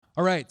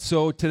All right,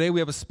 so today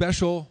we have a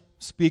special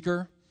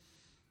speaker.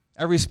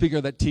 Every speaker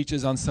that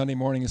teaches on Sunday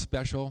morning is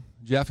special.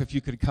 Jeff, if you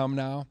could come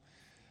now.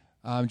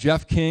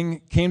 Jeff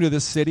King came to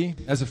this city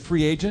as a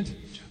free agent.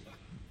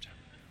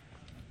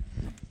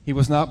 He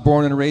was not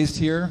born and raised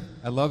here.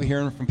 I love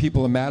hearing from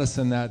people in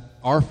Madison that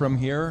are from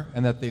here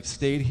and that they've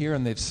stayed here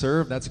and they've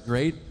served. That's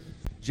great.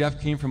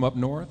 Jeff came from up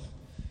north,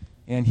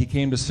 and he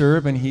came to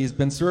serve, and he's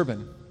been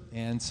serving.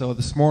 And so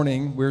this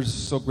morning, we're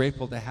so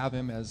grateful to have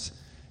him as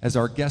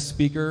our guest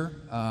speaker.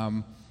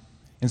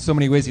 In so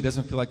many ways, he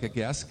doesn't feel like a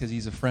guest because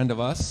he's a friend of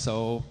us,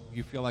 so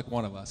you feel like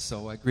one of us.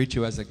 So I greet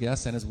you as a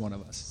guest and as one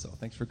of us. So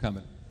thanks for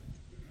coming.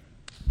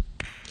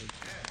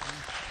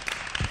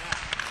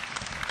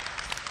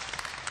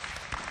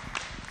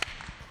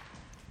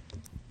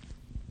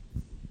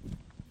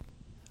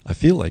 I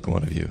feel like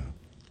one of you.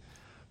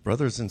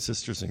 Brothers and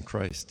sisters in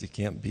Christ, you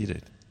can't beat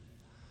it.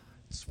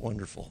 It's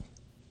wonderful.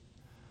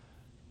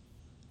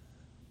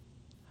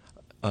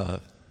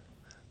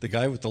 The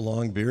guy with the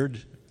long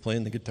beard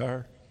playing the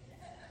guitar,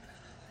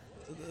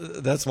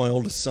 that's my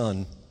oldest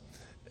son.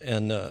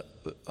 And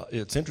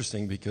it's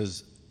interesting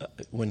because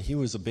when he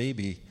was a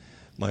baby,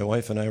 my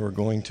wife and I were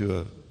going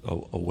to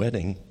a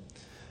wedding,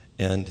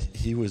 and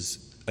he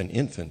was an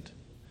infant.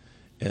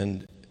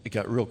 And it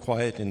got real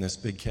quiet in this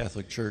big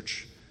Catholic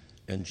church,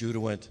 and Judah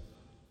went,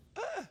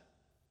 ah!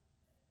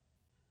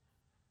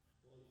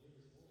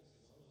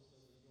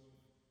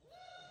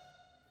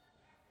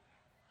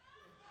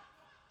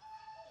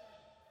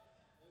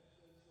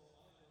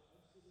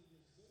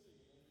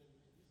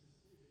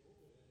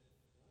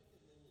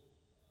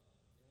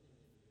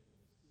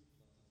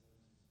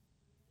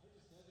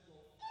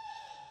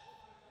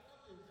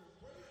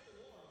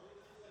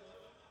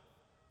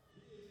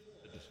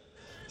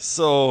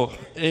 So,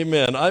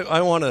 amen.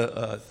 I want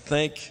to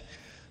thank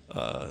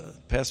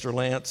Pastor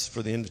Lance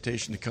for the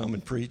invitation to come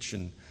and preach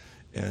and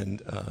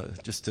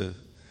just to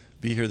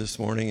be here this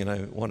morning. And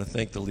I want to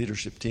thank the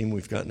leadership team.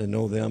 We've gotten to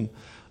know them,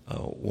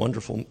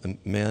 wonderful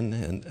men,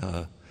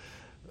 and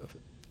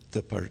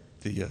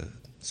the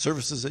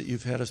services that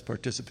you've had us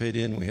participate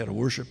in. We had a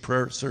worship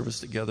prayer service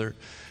together.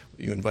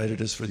 You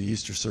invited us for the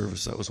Easter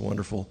service. That was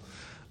wonderful.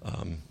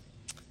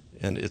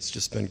 And it's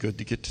just been good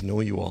to get to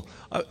know you all.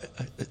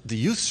 The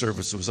youth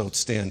service was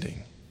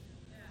outstanding.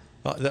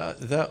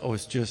 That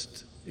was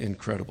just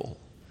incredible.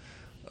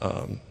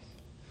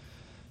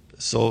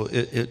 So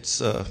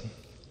it's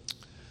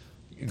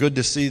good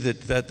to see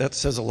that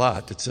says a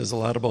lot. It says a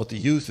lot about the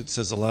youth. It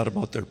says a lot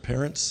about their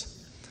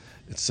parents.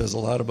 It says a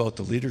lot about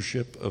the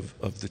leadership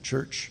of the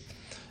church.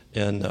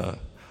 And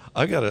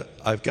I've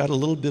got a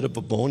little bit of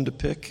a bone to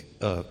pick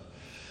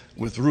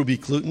with Ruby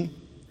Cluton.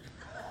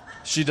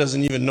 She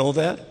doesn't even know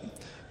that.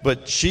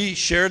 But she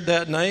shared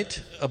that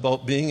night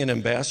about being an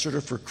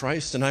ambassador for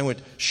Christ, and I went,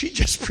 she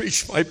just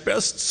preached my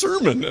best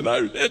sermon,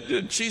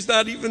 and she's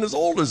not even as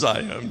old as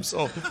I am.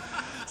 So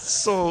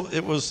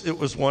it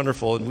was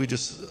wonderful, and we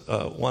just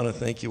want to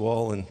thank you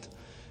all,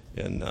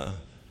 and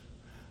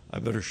I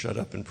better shut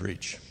up and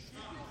preach.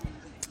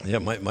 Yeah,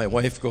 my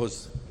wife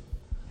goes,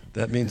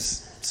 that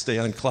means stay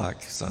on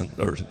clock, son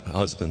or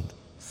husband.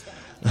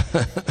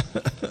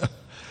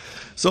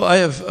 So I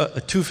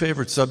have two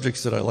favorite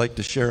subjects that I like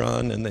to share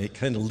on, and they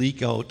kind of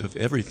leak out of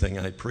everything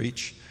I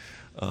preach.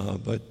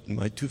 But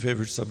my two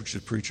favorite subjects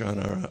to preach on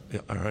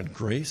are on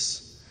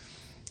grace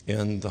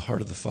and the heart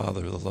of the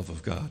Father, the love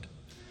of God.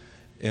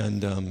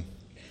 And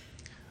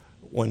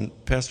when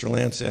Pastor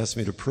Lance asked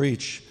me to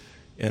preach,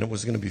 and it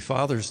was going to be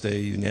Father's Day,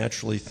 you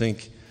naturally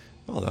think,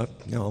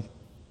 oh,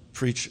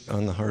 preach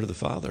on the heart of the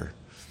Father.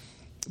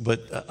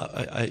 But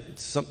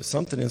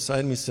something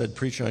inside me said,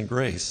 preach on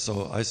grace.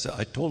 So I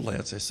told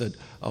Lance, I said,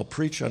 I'll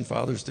preach on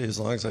Father's Day as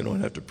long as I don't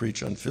have to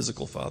preach on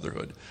physical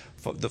fatherhood.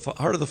 The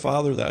heart of the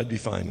Father, that I'd be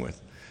fine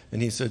with.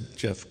 And he said,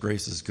 Jeff,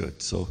 grace is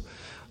good. So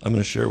I'm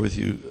going to share with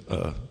you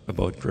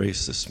about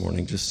grace this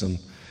morning.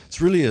 It's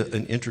really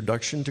an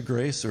introduction to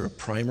grace, or a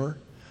primer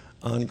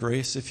on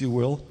grace, if you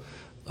will.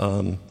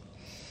 What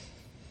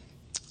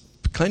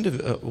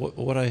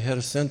I had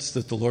a sense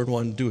that the Lord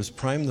wanted to do is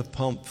prime the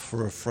pump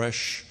for a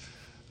fresh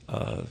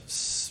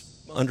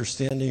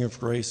understanding of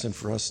grace, and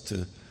for us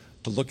to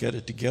look at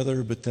it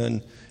together. But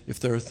then if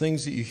there are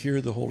things that you hear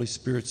the Holy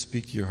Spirit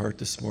speak to your heart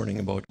this morning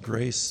about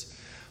grace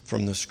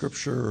from the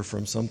scripture or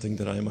from something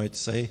that I might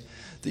say,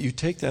 that you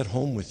take that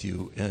home with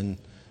you and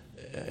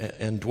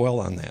dwell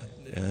on that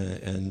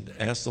and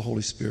ask the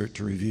Holy Spirit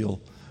to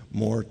reveal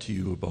more to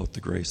you about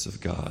the grace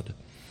of God.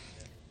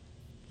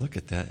 Look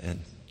at that. And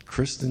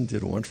Kristen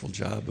did a wonderful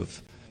job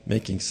of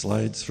making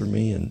slides for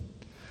me, and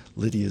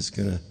Lydia's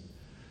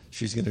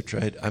she's going to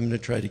try it. I'm going to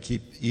try to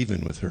keep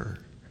even with her.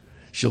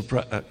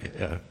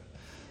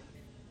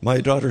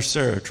 My daughter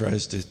Sarah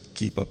tries to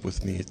keep up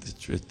with me at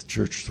the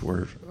church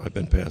where I've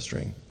been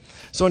pastoring.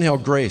 So anyhow,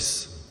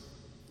 grace.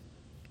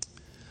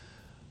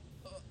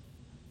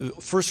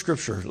 First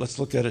scripture, let's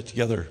look at it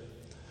together.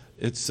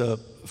 It's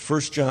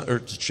First John, or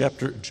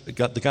chapter,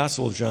 the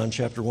Gospel of John,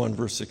 chapter 1,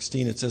 verse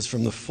 16. It says,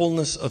 "From the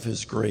fullness of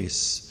His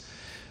grace,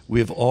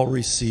 we have all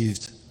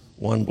received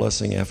one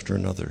blessing after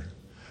another.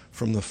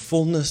 From the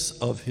fullness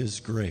of his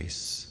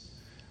grace,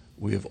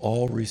 we have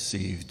all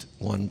received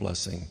one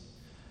blessing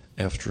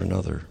after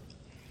another.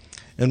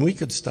 And we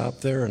could stop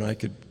there, and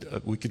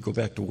we could go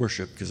back to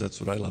worship, because that's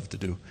what I love to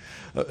do.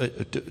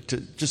 To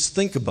just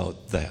think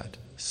about that.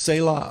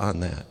 Selah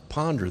on that.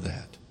 Ponder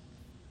that.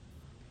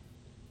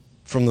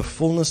 From the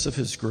fullness of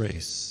his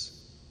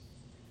grace,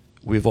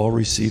 we've all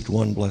received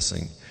one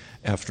blessing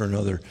after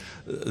another.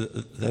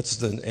 That's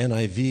the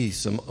NIV.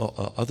 Some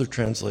other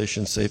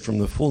translations say, from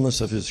the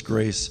fullness of his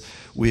grace,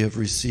 we have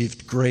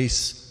received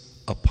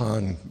grace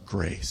upon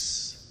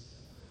grace.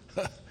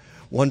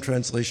 One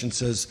translation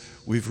says,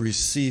 we've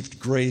received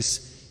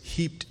grace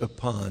heaped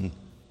upon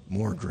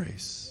more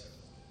grace.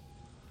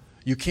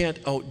 You can't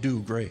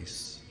outdo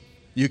grace.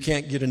 You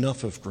can't get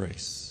enough of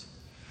grace.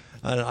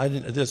 And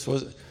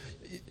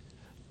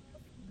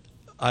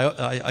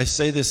I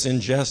say this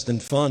in jest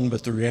and fun,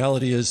 but the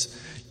reality is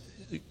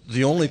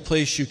the only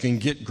place you can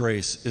get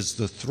grace is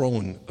the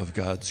throne of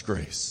God's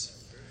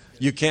grace.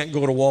 You can't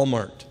go to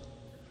Walmart.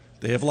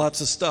 They have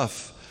lots of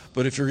stuff,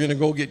 but if you're going to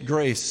go get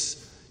grace,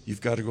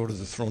 you've got to go to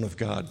the throne of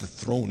God, the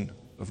throne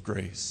of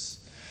grace.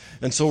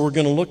 And so we're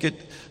going to look at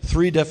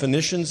 3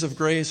 definitions of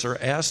grace, or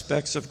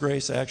aspects of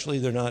grace. Actually,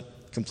 they're not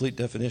complete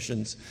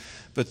definitions,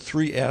 but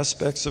 3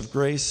 aspects of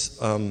grace.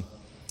 And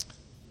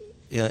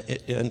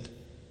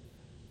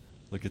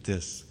look at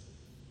this.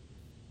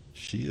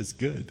 She is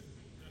good.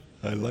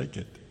 I like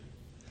it.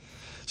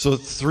 So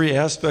 3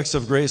 aspects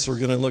of grace. We're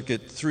going to look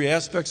at 3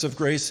 aspects of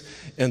grace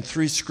and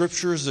 3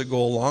 scriptures that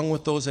go along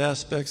with those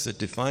aspects, that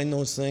define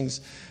those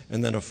things,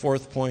 and then a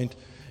 4th point.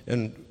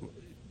 And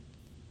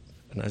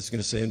I was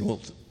going to say, and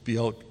we'll be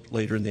out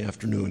later in the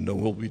afternoon. No,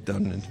 we'll be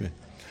done.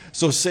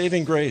 So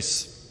saving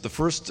grace. The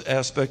first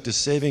aspect is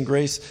saving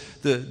grace.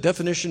 The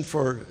definition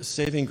for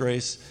saving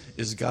grace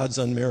is God's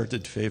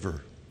unmerited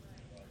favor.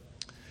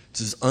 It's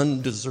his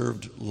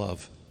undeserved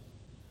love.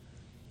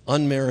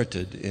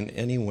 Unmerited in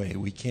any way.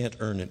 We can't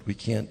earn it. We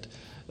can't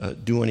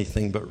do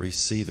anything but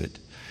receive it.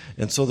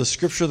 And so the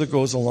scripture that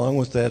goes along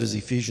with that is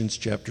Ephesians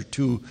chapter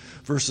 2,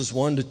 verses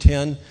 1 to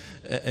 10.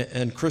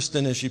 And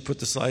Kristen, as she put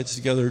the slides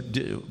together,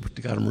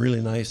 got them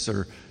really nice,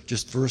 or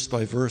just verse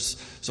by verse.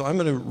 So I'm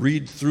going to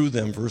read through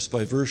them verse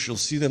by verse. You'll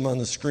see them on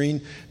the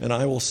screen, and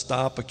I will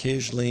stop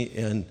occasionally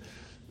and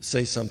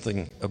say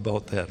something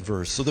about that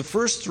verse. So the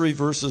first 3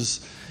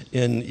 verses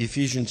in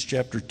Ephesians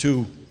chapter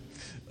 2,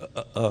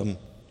 the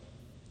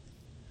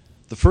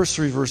first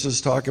 3 verses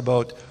talk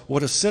about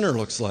what a sinner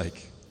looks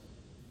like.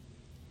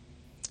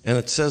 And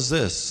it says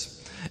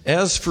this: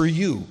 as for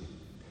you,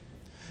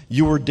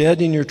 you were dead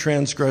in your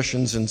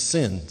transgressions and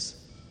sins.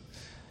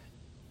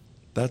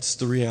 That's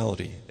the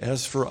reality.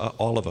 As for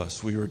all of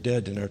us, we were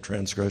dead in our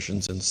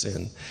transgressions and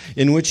sin,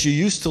 in which you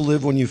used to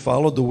live when you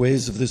followed the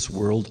ways of this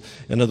world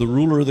and of the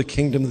ruler of the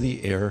kingdom of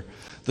the air,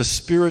 the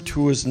spirit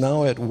who is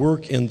now at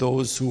work in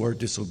those who are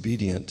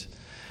disobedient.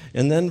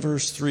 And then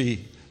verse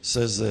 3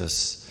 says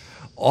this: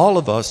 all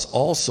of us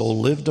also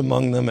lived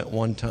among them at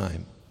one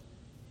time,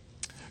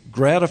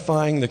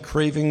 gratifying the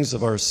cravings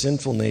of our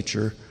sinful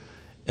nature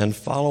and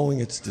following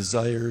its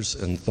desires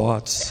and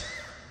thoughts.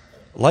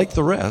 Like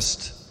the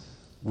rest,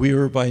 we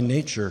were by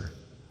nature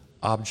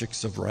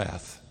objects of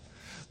wrath.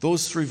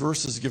 Those 3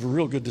 verses give a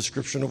real good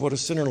description of what a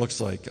sinner looks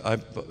like.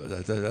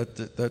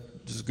 That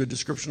is a good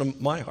description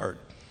of my heart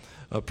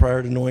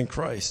prior to knowing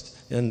Christ,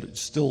 and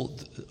still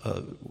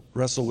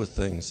wrestle with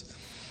things.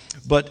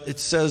 But it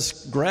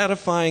says,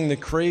 gratifying the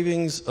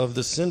cravings of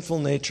the sinful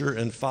nature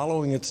and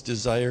following its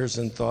desires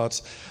and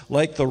thoughts.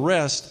 Like the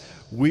rest,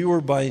 we were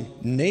by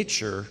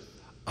nature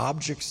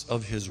objects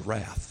of his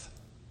wrath.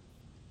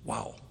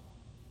 Wow.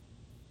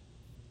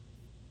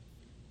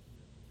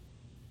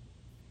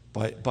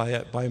 By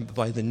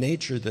the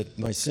nature, that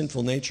my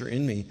sinful nature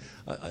in me,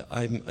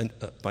 I'm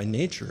by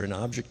nature an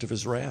object of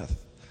his wrath.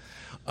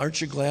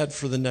 Aren't you glad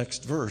for the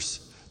next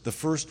verse? The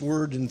first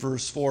word in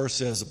verse 4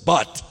 says,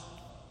 but.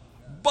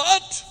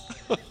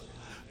 Woo!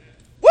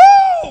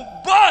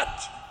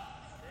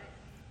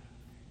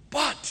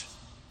 But.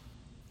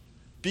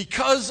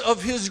 Because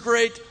of his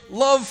great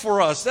love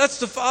for us. That's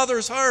the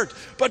Father's heart.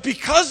 But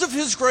because of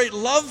his great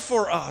love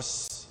for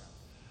us,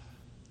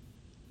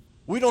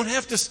 we don't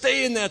have to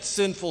stay in that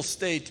sinful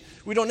state.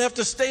 We don't have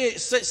to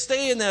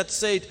stay in that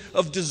state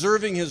of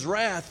deserving his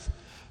wrath.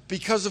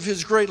 Because of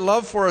his great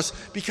love for us.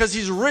 Because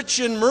he's rich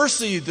in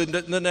mercy,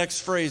 the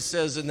next phrase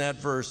says in that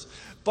verse.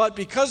 But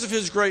because of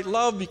his great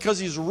love, because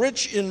he's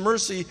rich in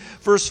mercy,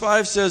 verse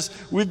 5 says,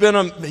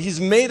 he's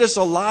made us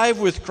alive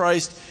with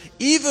Christ,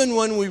 even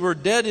when we were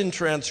dead in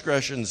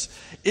transgressions.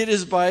 It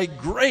is by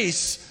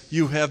grace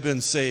you have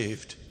been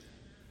saved.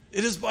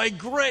 It is by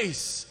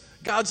grace.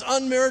 God's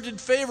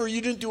unmerited favor.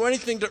 You didn't do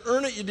anything to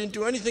earn it. You didn't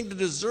do anything to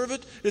deserve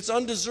it. It's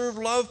undeserved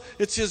love.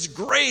 It's his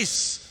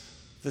grace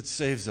that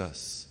saves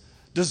us.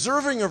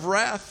 Deserving of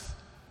wrath,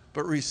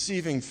 but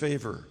receiving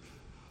favor.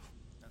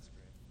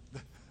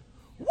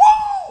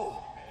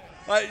 Whoa!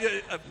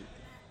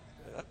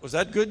 Was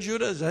that good,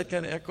 Judah? Is that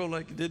kind of echo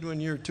like you did when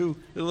you were 2?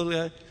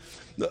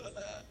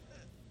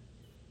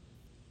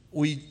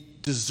 We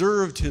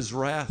deserved his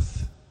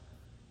wrath,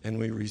 and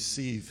we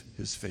receive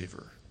his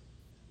favor.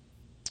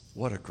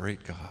 What a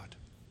great God.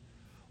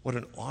 What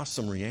an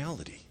awesome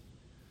reality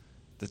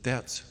that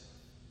that's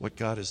what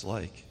God is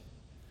like.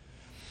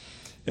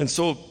 And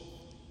so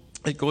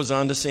it goes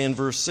on to say in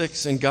verse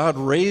 6, and God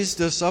raised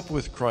us up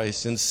with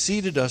Christ and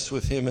seated us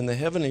with him in the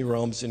heavenly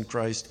realms in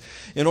Christ,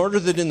 in order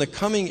that in the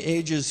coming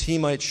ages he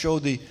might show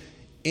the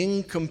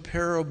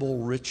incomparable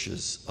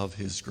riches of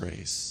his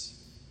grace.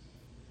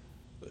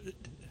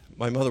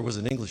 My mother was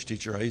an English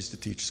teacher. I used to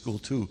teach school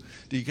too.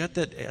 Do you get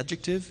that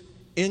adjective?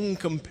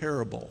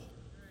 Incomparable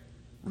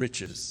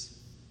riches.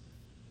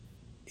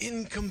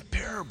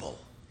 Incomparable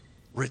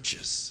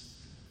riches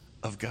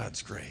of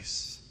God's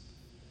grace.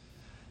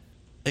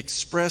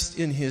 Expressed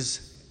in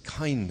his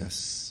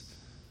kindness.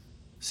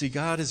 See,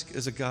 God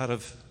is a God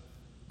of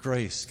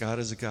grace. God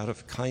is a God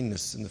of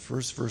kindness. In the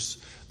first verse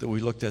that we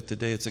looked at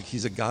today, it's like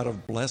he's a God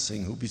of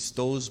blessing who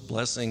bestows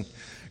blessing,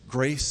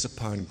 grace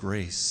upon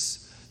grace.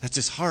 That's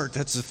his heart.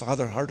 That's the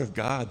Father heart of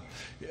God.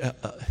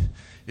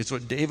 It's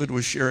what David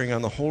was sharing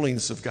on the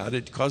holiness of God.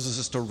 It causes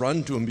us to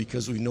run to him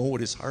because we know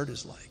what his heart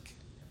is like.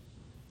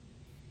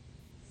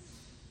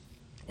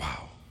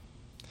 Wow.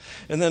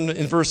 And then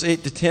in verse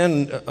 8 to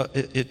 10,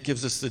 it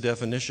gives us the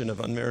definition of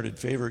unmerited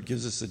favor. It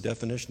gives us the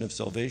definition of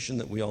salvation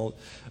that we all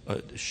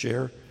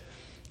share.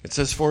 It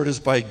says, for it is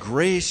by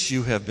grace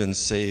you have been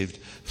saved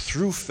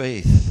through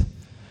faith.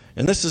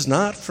 And this is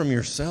not from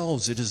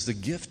yourselves. It is the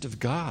gift of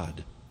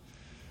God.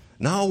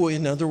 Now,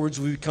 in other words,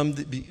 we become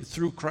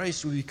through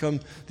Christ, we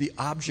become the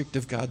object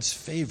of God's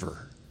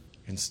favor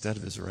instead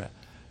of his wrath.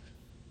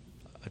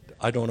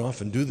 I don't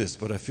often do this,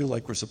 but I feel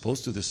like we're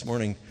supposed to this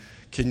morning.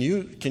 Can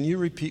you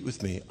repeat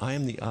with me? I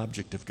am the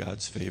object of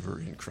God's favor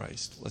in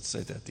Christ. Let's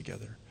say that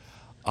together.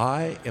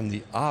 I am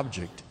the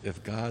object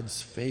of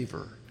God's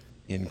favor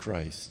in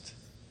Christ.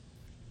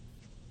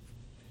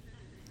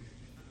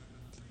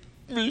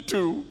 Me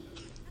too.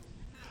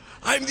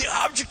 I'm the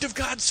object of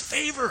God's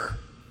favor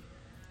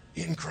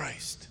in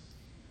Christ.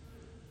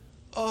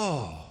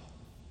 Oh,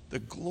 the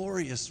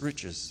glorious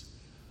riches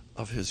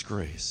of his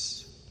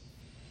grace.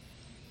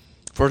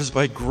 For it is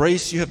by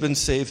grace you have been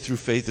saved through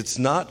faith. It's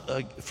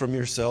not from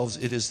yourselves.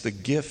 It is the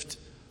gift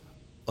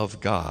of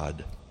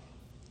God.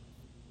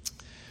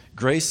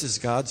 Grace is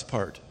God's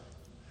part.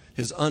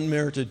 His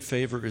unmerited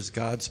favor is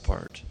God's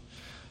part.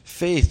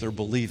 Faith, or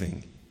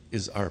believing,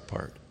 is our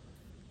part.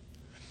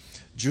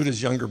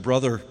 Judah's younger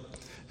brother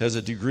has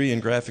a degree in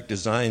graphic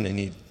design,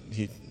 and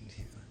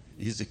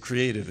he's a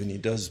creative, and he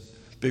does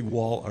big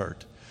wall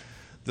art.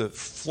 The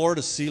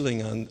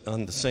floor-to-ceiling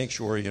on the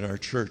sanctuary in our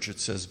church, it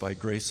says, by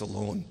grace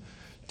alone.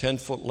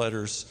 10-foot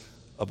letters,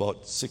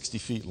 about 60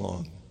 feet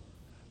long.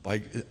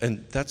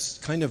 And that's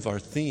kind of our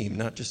theme,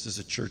 not just as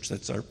a church.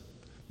 That's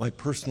my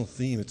personal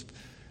theme.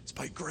 It's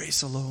by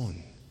grace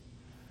alone.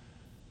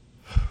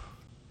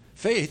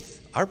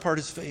 Faith, our part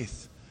is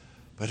faith,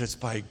 but it's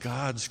by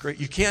God's grace.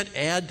 You can't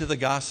add to the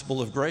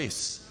gospel of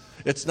grace.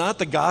 It's not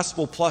the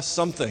gospel plus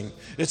something.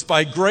 It's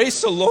by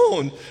grace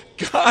alone.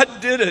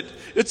 God did it.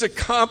 It's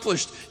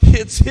accomplished.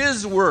 It's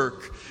his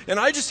work. And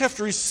I just have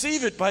to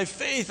receive it by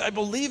faith. I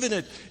believe in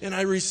it, and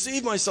I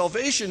receive my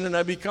salvation, and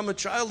I become a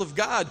child of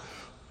God.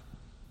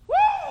 Woo!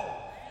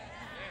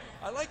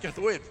 I like it,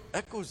 the way it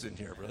echoes in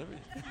here, brother.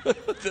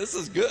 This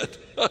is good.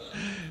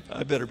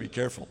 I better be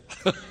careful.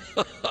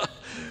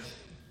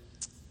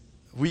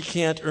 We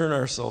can't earn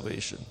our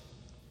salvation.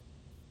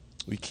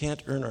 We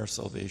can't earn our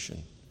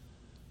salvation.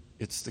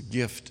 It's the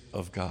gift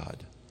of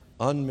God.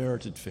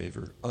 Unmerited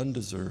favor,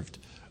 undeserved,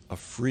 a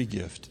free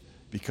gift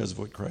because of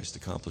what Christ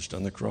accomplished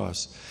on the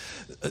cross.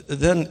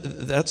 Then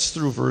that's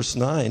through verse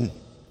 9.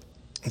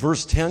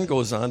 Verse 10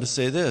 goes on to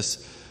say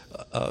this,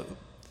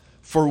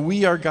 for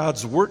we are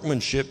God's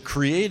workmanship,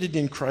 created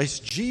in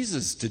Christ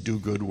Jesus to do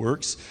good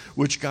works,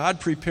 which God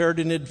prepared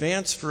in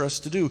advance for us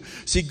to do.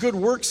 See, good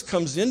works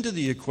comes into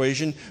the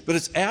equation, but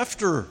it's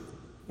after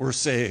we're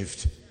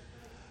saved.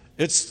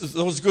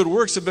 Those good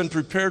works have been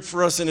prepared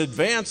for us in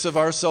advance of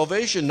our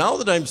salvation. Now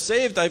that I'm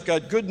saved, I've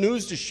got good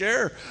news to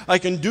share. I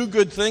can do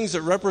good things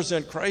that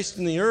represent Christ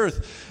in the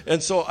earth.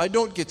 And so I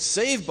don't get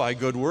saved by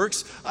good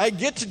works. I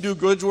get to do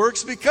good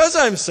works because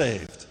I'm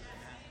saved.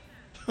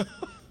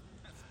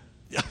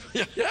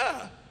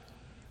 Yeah.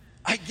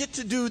 I get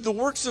to do the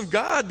works of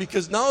God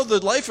because now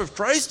the life of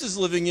Christ is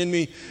living in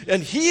me,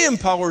 and he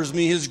empowers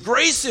me, his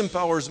grace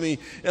empowers me,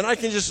 and I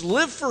can just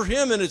live for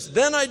him, and it's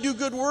then I do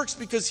good works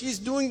because he's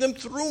doing them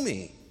through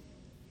me.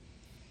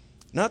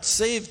 I'm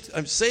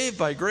saved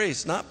by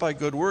grace, not by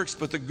good works,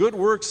 but the good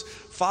works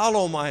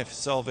follow my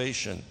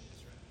salvation.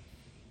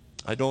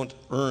 I don't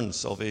earn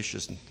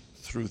salvation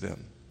through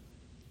them.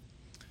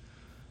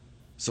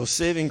 So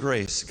saving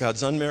grace,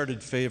 God's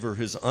unmerited favor,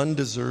 his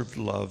undeserved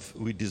love.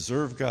 We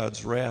deserve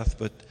God's wrath,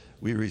 but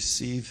we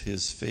receive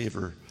his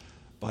favor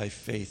by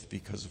faith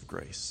because of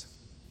grace.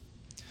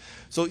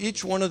 So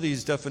each one of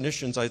these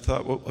definitions, I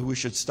thought we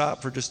should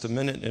stop for just a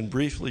minute and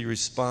briefly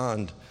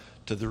respond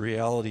to the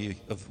reality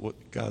of what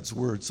God's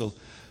word. So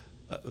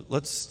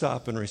let's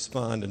stop and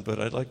respond, but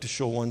I'd like to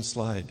show one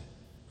slide.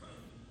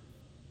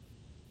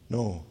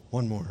 No,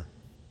 one more.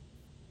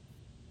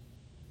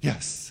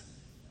 Yes.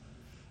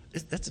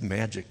 That's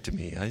magic to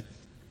me.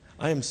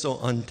 I am so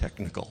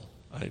untechnical.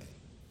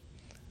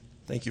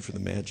 Thank you for the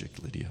magic,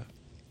 Lydia.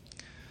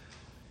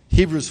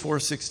 Hebrews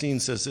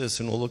 4:16 says this,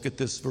 and we'll look at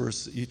this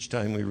verse each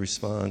time we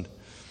respond.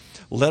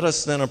 Let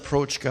us then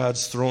approach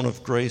God's throne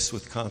of grace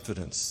with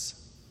confidence.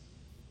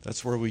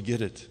 That's where we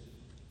get it.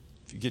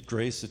 If you get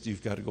grace,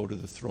 you've got to go to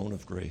the throne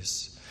of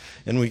grace.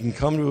 And we can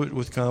come to it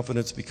with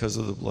confidence because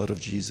of the blood of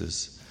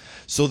Jesus,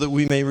 so that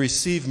we may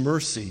receive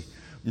mercy.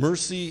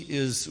 Mercy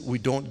is we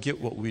don't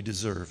get what we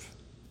deserve.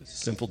 It's a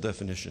simple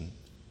definition.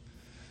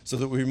 So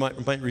that we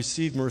might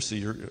receive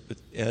mercy.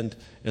 And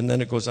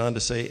then it goes on to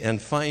say,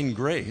 and find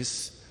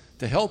grace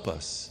to help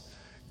us.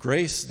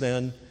 Grace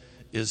then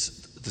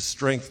is the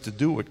strength to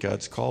do what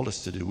God's called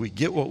us to do. We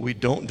get what we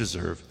don't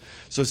deserve.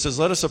 So it says,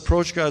 let us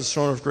approach God's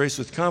throne of grace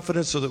with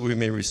confidence so that we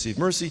may receive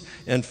mercy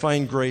and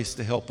find grace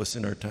to help us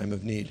in our time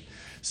of need.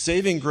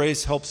 Saving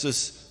grace helps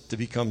us to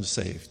become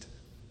saved.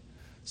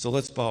 So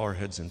let's bow our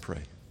heads and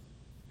pray.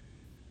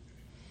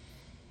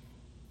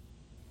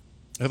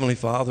 Heavenly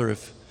Father,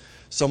 if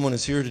someone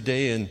is here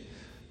today and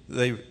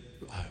they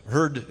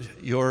heard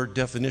your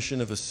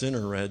definition of a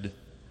sinner read,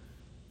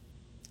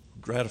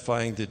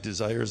 gratifying the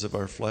desires of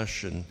our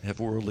flesh and have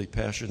worldly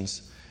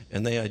passions,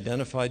 and they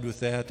identified with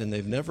that, and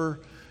they've never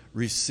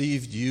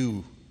received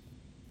you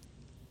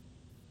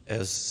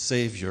as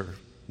Savior,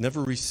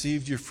 never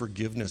received your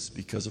forgiveness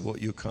because of what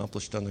you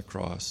accomplished on the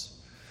cross,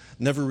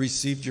 never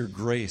received your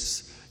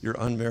grace, your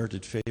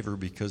unmerited favor,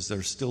 because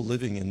they're still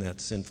living in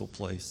that sinful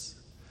place.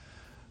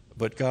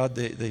 But God,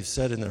 they've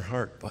said in their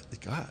heart, but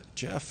God,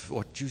 Jeff,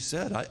 what you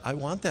said, I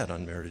want that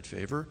unmerited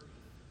favor.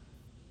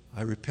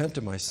 I repent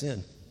of my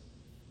sin.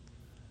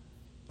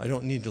 I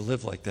don't need to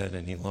live like that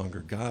any longer.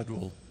 God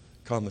will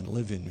come and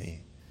live in me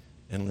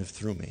and live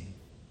through me.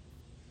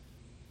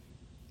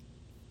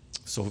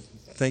 So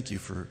thank you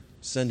for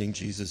sending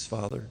Jesus,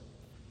 Father.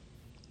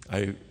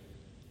 I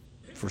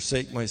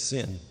forsake my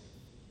sin,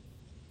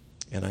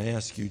 and I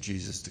ask you,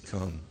 Jesus, to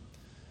come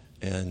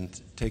and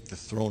take the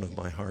throne of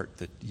my heart,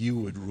 that you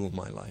would rule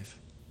my life,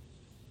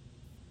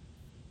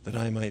 that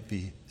I might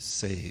be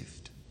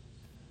saved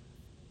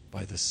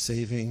by the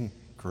saving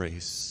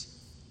grace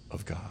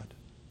of God.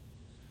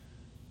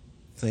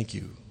 Thank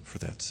you for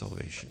that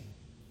salvation.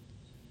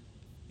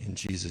 In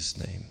Jesus'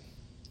 name,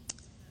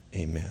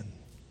 amen.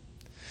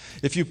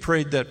 If you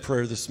prayed that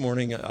prayer this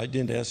morning, I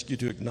didn't ask you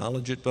to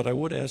acknowledge it, but I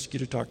would ask you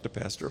to talk to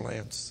Pastor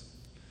Lance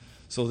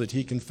so that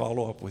he can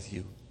follow up with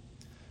you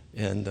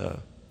and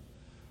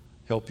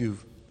help you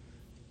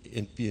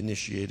be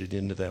initiated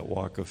into that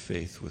walk of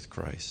faith with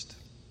Christ.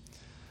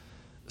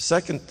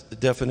 Second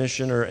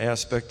definition or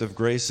aspect of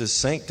grace is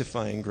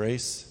sanctifying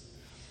grace.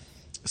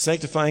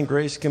 Sanctifying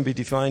grace can be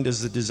defined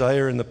as the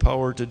desire and the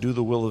power to do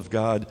the will of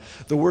God.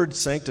 The word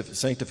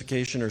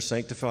sanctification or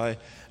sanctify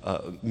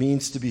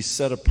means to be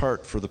set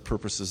apart for the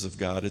purposes of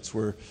God. It's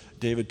where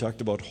David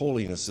talked about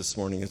holiness this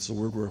morning. It's the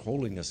word where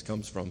holiness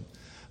comes from.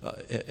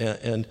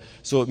 And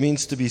so it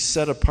means to be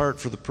set apart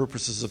for the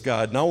purposes of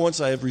God. Now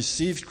once I have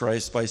received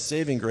Christ by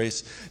saving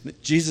grace,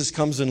 Jesus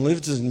comes and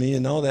lives in me,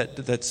 and now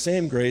that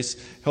same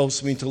grace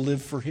helps me to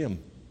live for him.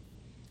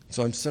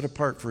 So I'm set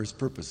apart for his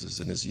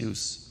purposes and his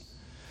use.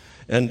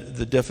 And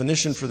the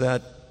definition for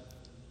that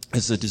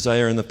is the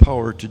desire and the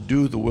power to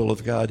do the will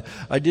of God.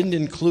 I didn't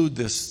include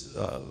this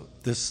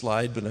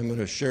slide, but I'm going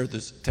to share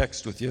this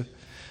text with you.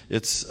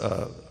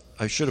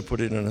 I should have put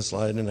it on a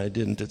slide, and I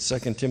didn't. It's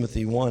 2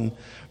 Timothy 1,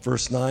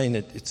 verse 9.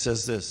 It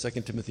says this,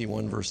 2 Timothy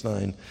 1, verse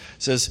 9. It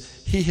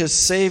says, he has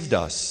saved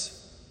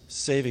us,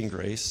 saving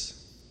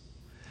grace,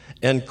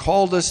 and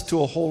called us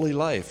to a holy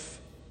life,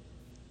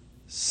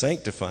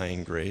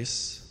 sanctifying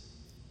grace,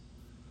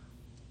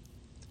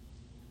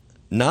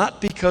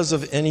 not because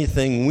of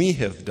anything we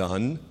have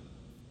done,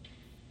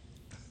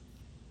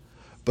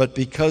 but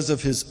because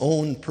of his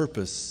own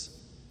purpose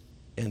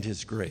and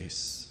his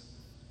grace.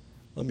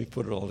 Let me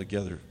put it all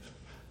together.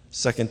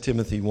 2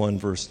 Timothy 1,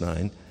 verse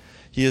 9.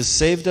 He has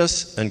saved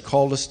us and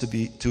called us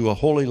to a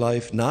holy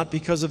life, not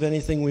because of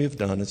anything we have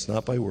done, it's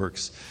not by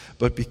works,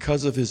 but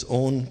because of his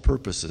own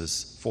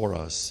purposes for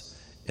us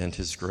and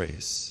his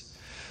grace.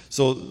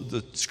 So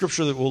the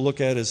scripture that we'll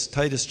look at is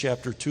Titus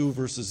chapter 2,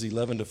 verses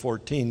 11 to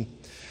 14.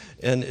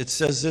 And it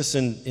says this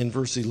in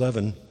verse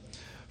 11,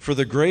 for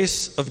the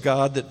grace of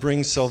God that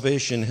brings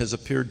salvation has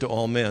appeared to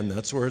all men.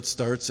 That's where it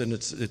starts, and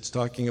it's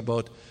talking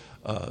about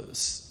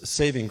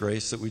saving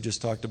grace that we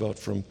just talked about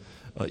from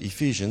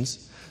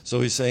Ephesians.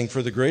 So he's saying,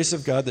 for the grace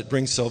of God that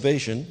brings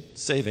salvation,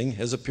 saving,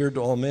 has appeared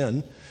to all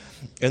men.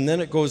 And then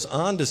it goes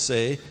on to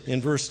say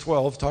in verse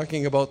 12,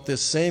 talking about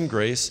this same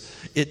grace,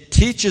 it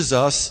teaches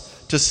us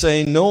to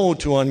say no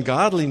to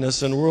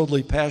ungodliness and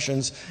worldly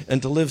passions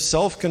and to live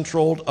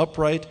self-controlled,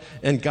 upright,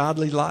 and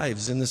godly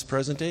lives in this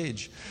present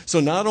age.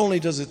 So not only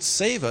does it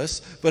save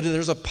us, but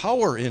there's a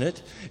power in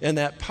it, and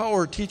that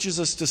power teaches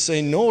us to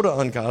say no to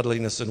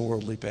ungodliness and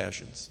worldly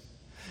passions.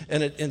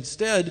 And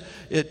instead,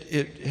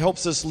 it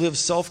helps us live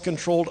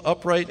self-controlled,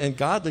 upright, and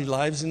godly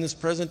lives in this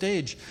present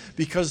age,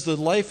 because the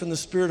life and the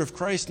Spirit of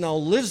Christ now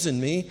lives in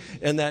me,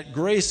 and that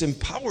grace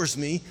empowers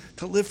me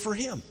to live for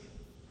Him.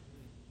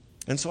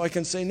 And so I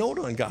can say no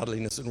to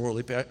ungodliness and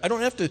worldly passion. I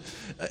don't have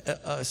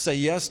to say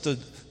yes to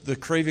the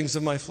cravings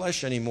of my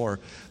flesh anymore.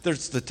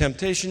 The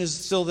temptation is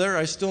still there.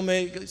 I still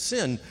may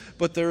sin.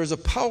 But there is a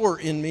power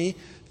in me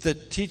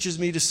that teaches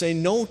me to say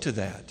no to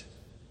that.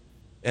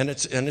 And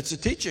it's a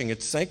teaching.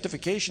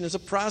 Sanctification is a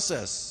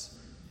process.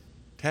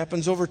 It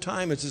happens over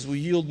time. It's as we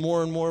yield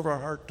more and more of our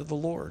heart to the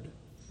Lord.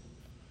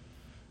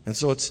 And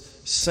so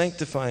it's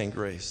sanctifying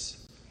grace.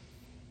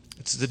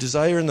 It's the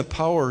desire and the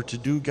power to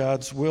do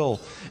God's will.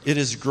 It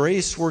is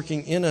grace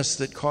working in us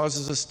that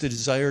causes us to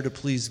desire to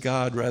please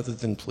God rather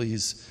than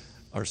please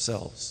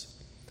ourselves.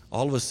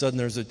 All of a sudden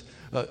there's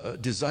a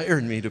desire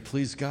in me to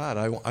please God.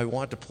 I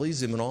want to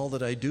please Him in all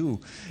that I do.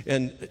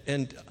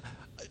 And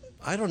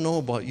I don't know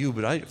about you,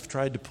 but I've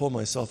tried to pull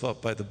myself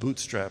up by the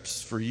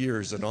bootstraps for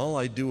years, and all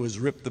I do is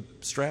rip the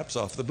straps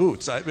off the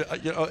boots.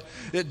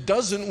 It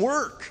doesn't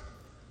work.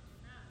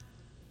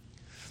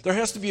 There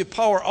has to be a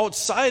power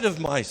outside of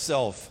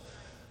myself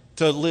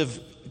to live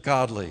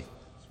godly.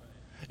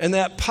 And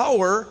that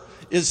power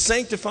is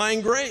sanctifying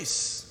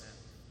grace.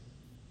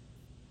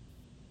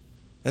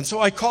 And so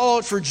I call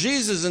out for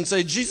Jesus and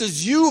say,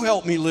 Jesus, you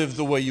help me live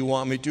the way you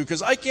want me to,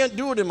 because I can't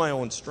do it in my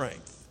own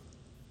strength.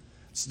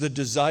 It's the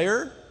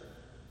desire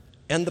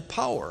and the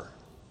power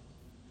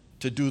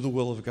to do the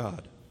will of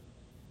God.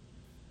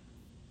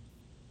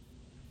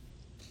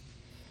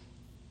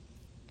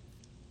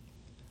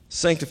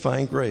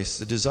 Sanctifying grace.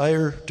 The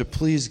desire to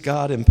please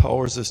God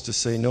empowers us to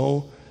say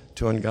no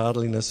to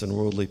ungodliness and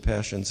worldly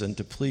passions, and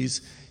to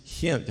please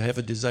Him, to have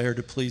a desire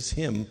to please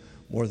Him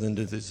more than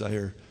the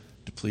desire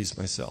to please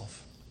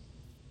myself.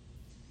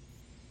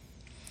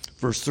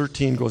 Verse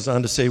 13 goes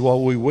on to say,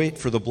 while we wait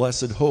for the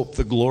blessed hope,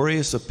 the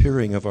glorious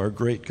appearing of our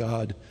great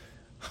God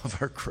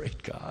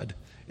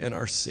and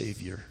our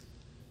Savior,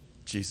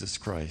 Jesus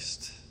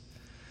Christ.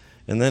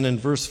 And then in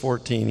verse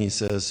 14 he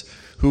says,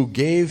 who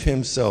gave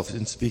Himself,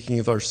 in speaking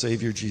of our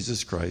Savior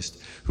Jesus Christ,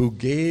 who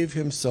gave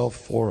Himself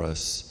for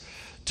us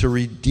to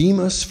redeem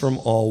us from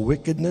all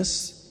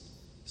wickedness,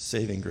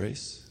 saving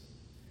grace,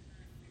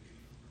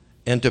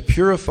 and to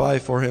purify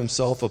for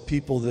Himself a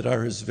people that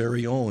are His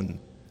very own,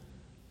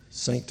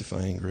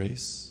 sanctifying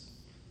grace,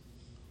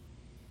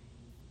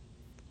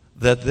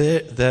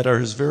 that are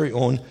His very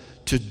own,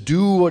 to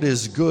do what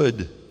is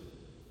good,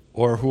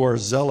 or who are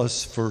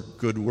zealous for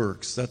good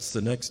works. That's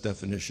the next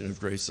definition of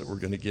grace that we're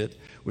going to get,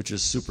 which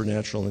is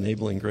supernatural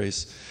enabling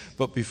grace.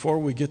 But before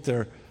we get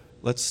there,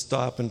 let's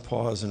stop and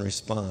pause and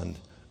respond.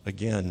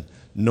 Again,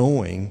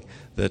 knowing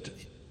that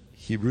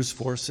Hebrews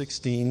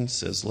 4:16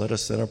 says, let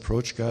us then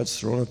approach God's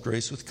throne of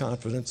grace with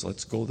confidence.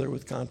 Let's go there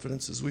with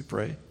confidence as we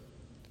pray.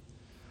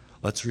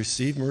 Let's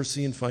receive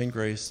mercy and find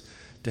grace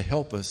to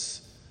help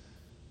us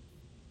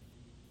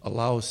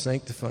allow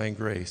sanctifying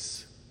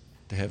grace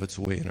to have its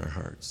way in our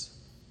hearts.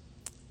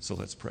 So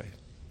let's pray.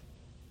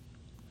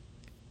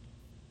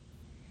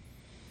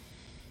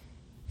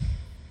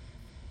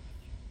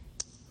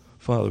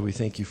 Father, we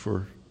thank You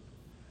for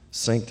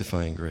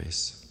sanctifying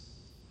grace,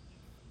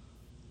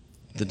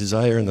 the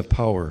desire and the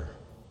power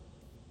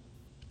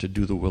to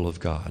do the will of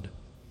God.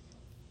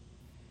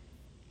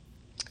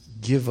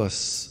 Give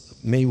us,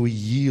 may we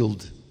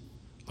yield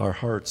our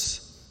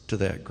hearts to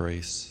that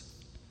grace,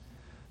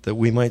 that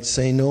we might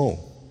say no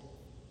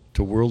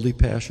to worldly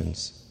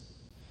passions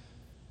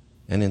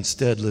and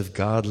instead live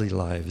godly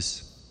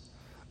lives,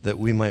 that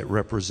we might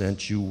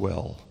represent You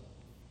well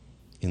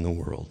in the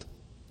world.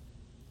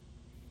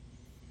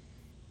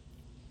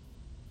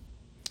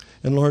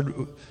 And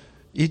Lord,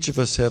 each of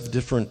us have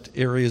different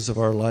areas of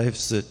our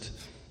lives that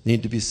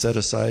need to be set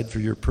aside for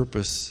Your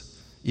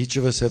purpose. Each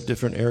of us have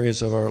different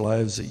areas of our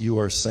lives that You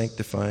are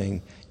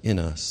sanctifying in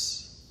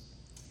us.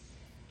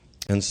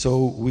 And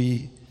so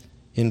we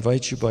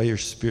invite You by Your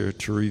Spirit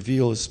to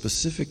reveal a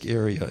specific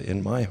area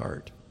in my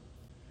heart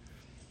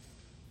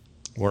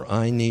where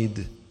I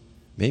need,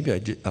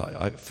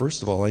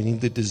 first of all, I need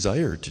the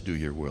desire to do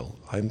Your will.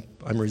 I'm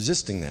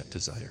resisting that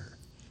desire.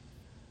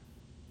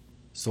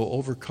 So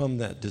overcome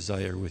that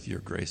desire with Your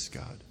grace,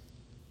 God.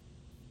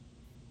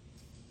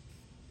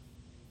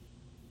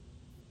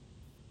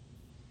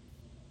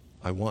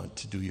 I want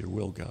to do Your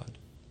will, God.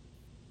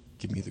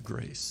 Give me the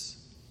grace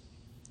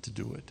to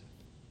do it.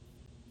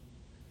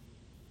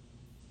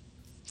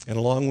 And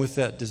along with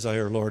that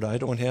desire, Lord, I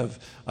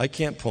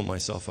can't pull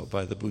myself up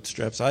by the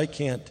bootstraps. I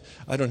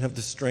don't have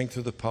the strength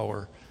or the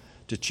power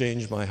to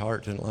change my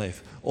heart and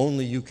life.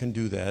 Only You can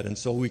do that. And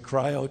so we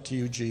cry out to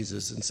You,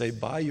 Jesus, and say,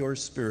 by Your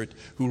Spirit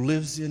who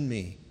lives in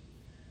me,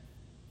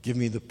 give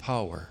me the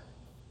power.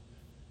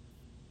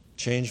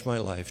 Change my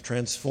life,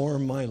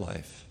 transform my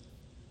life,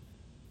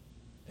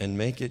 and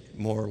make it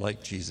more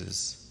like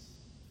Jesus,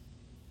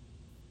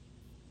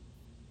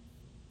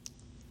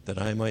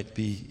 that I might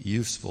be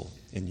useful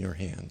in Your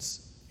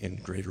hands in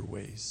greater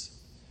ways.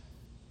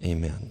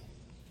 Amen.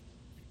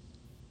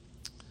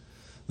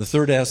 The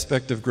third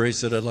aspect of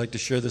grace that I'd like to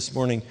share this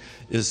morning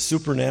is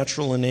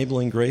supernatural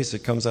enabling grace.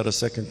 It comes out of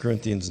 2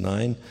 Corinthians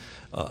 9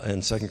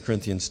 and 2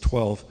 Corinthians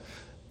 12.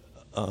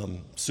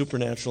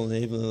 Supernatural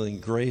enabling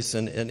grace,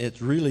 and it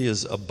really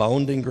is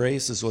abounding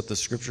grace, is what the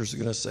scriptures are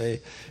going to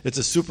say. It's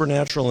a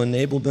supernatural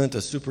enablement,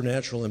 a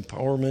supernatural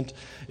empowerment.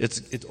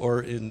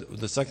 Or in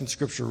the second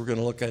scripture we're going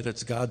to look at,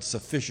 it's God's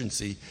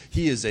sufficiency.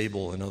 He is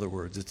able, in other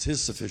words. It's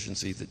His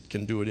sufficiency that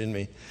can do it in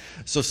me.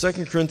 So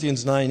 2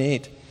 Corinthians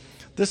 9:8,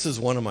 this is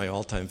one of my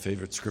all-time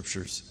favorite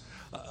scriptures.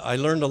 I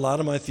learned a lot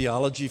of my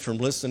theology from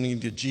listening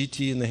to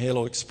GT and the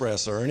Halo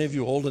Express. Are any of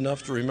you old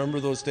enough to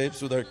remember those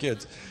tapes with our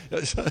kids?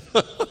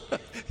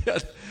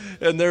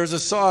 And there's a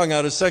song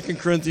out of 2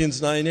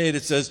 Corinthians 9:8.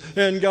 It says,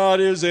 and God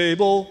is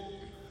able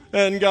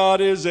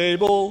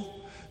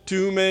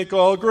to make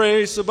all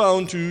grace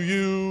abound to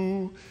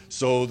you,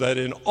 so that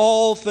in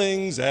all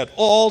things, at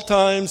all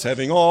times,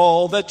 having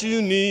all that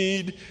you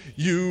need,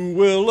 you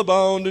will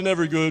abound in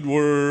every good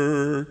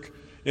work,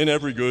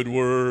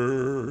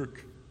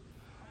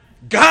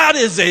 God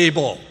is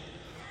able.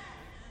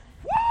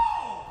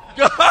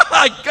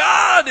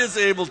 God is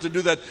able to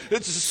do that.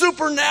 It's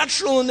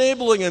supernatural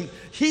enabling, and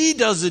He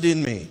does it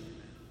in me.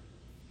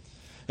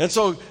 And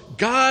so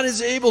God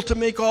is able to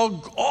make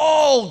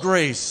all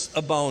grace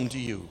abound to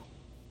you.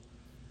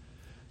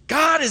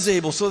 God is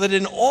able so that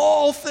in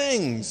all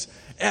things,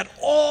 at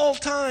all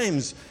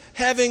times,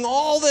 having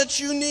all that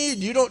you need.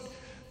 You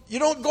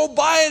don't go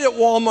buy it at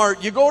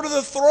Walmart. You go to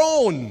the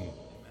throne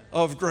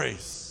of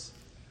grace.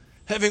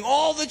 Having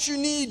all that you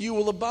need, you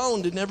will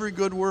abound in every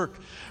good work.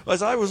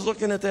 As I was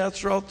looking at that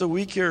throughout the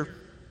week here,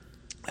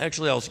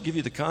 actually, I'll give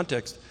you the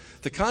context.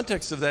 The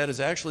context of that is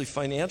actually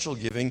financial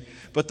giving,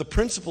 but the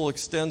principle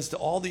extends to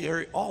all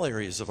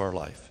areas of our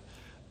life,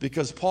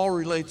 because Paul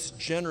relates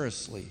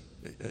generously.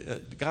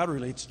 God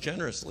relates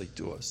generously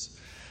to us,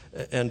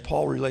 and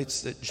Paul relates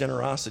that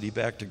generosity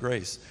back to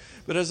grace.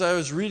 But as I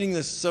was reading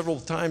this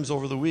several times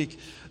over the week,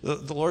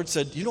 the Lord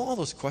said, you know all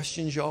those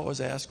questions you always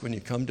ask when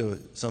you come to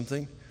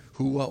something?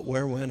 Who, what,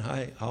 where, when,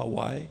 how,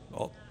 why,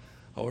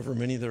 however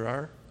many there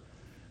are.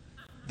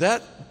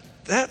 That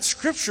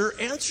scripture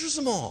answers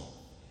them all.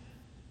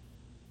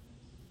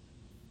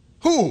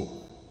 Who?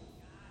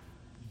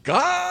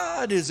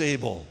 God is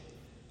able.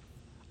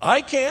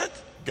 I can't.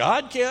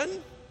 God can.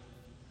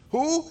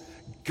 Who?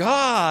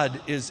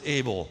 God is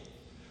able.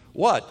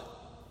 What?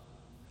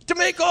 To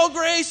make all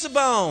grace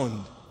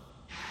abound.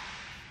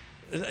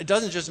 It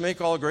doesn't just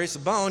make all grace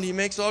abound. He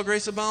makes all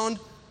grace abound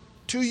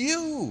to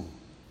you.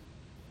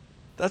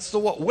 That's the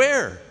what.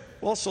 Where?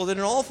 Well, so that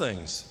in all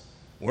things,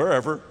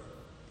 wherever,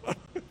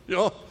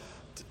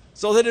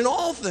 so that in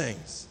all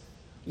things.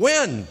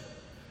 When?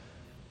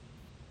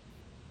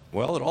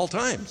 Well, at all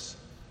times.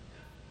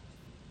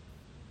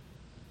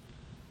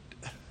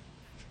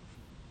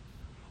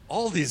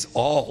 All these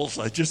alls,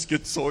 I just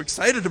get so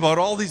excited about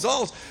all these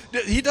alls.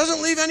 He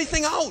doesn't leave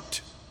anything out.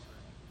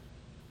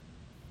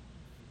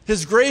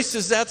 His grace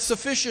is that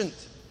sufficient.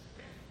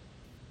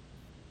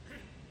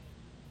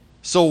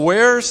 So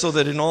where? So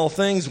that in all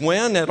things.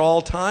 When? At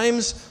all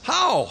times.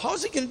 How? How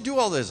is He going to do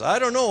all this? I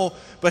don't know.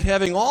 But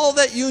having all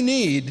that you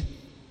need,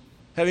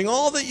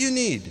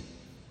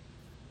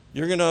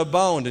 you're going to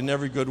abound in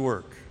every good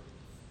work.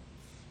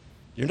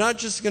 You're not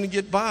just going to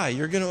get by.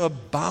 You're going to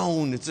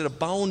abound. It's an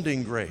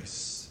abounding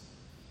grace.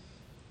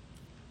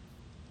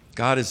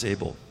 God is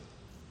able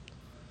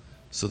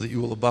so that you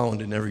will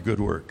abound in every good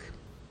work.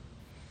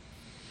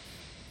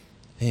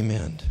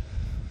 Amen.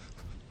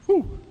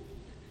 Whew.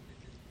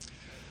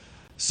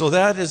 So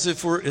that is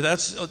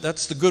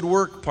that's the good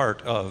work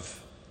part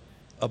of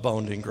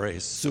abounding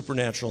grace,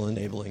 supernatural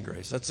enabling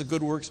grace. That's the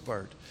good works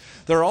part.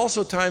 There are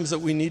also times that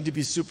we need to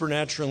be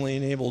supernaturally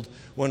enabled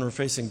when we're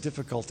facing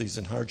difficulties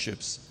and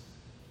hardships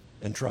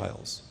and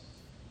trials.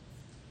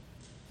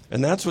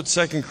 And that's what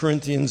 2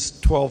 Corinthians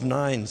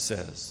 12:9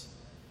 says.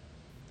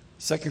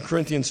 2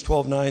 Corinthians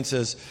 12:9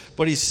 says,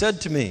 but He said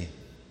to me,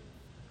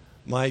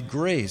 my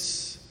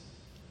grace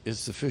is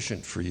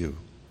sufficient for you,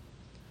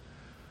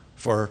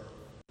 for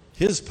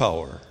His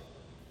power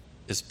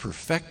is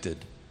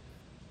perfected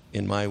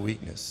in my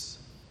weakness.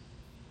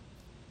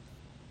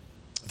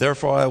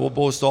 Therefore, I will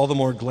boast all the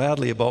more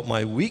gladly about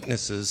my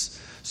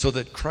weaknesses, so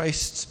that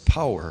Christ's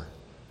power,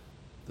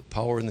 the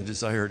power and the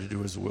desire to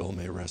do His will,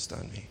 may rest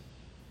on me.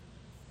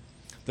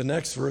 The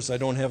next verse, I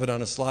don't have it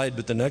on a slide,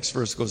 but the next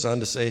verse goes on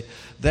to say,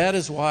 that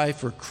is why,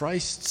 for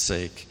Christ's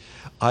sake,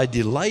 I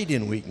delight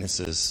in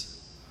weaknesses,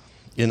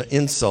 in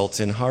insults,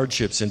 in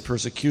hardships, in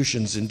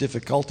persecutions, in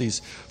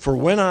difficulties. For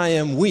when I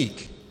am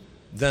weak,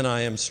 then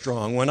I am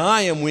strong. When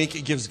I am weak,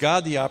 it gives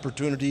God the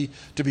opportunity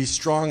to be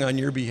strong on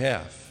your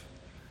behalf.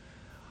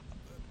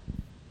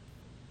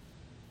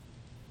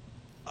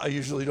 I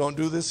usually don't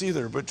do this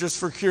either, but just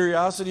for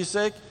curiosity's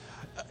sake,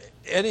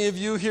 any of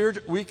you here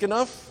weak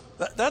enough?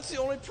 That's the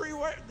only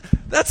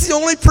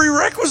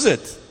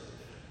prerequisite.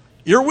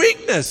 Your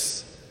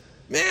weakness.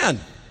 Man,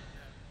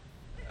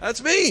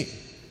 that's me.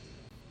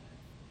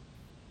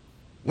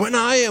 When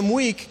I am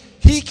weak,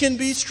 He can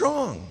be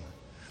strong.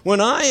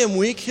 When I am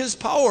weak, His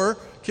power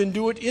can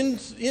do it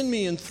in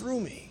me and through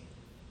me.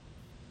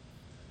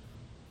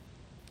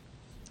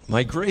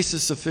 My grace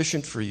is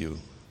sufficient for you.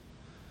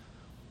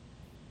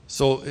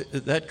 So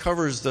that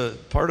covers the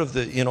part of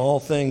the in all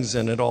things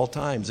and at all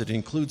times. It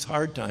includes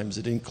hard times.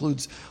 It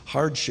includes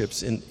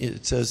hardships. And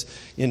it says,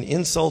 in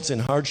insults and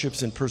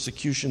hardships and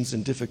persecutions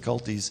and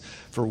difficulties,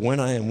 for when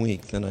I am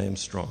weak, then I am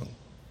strong.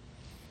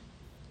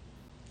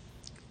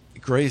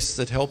 Grace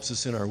that helps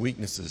us in our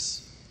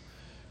weaknesses.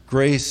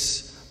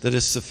 Grace that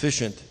is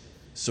sufficient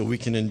so we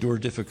can endure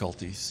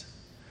difficulties.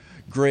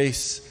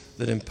 Grace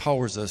that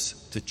empowers us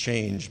to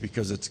change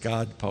because it's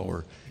God's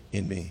power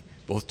in me,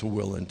 both to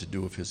will and to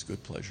do of his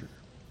good pleasure.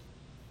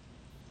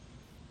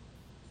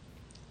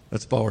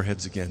 Let's bow our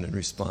heads again and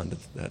respond to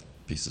that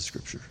piece of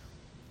scripture.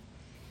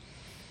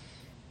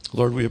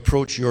 Lord, we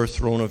approach your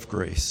throne of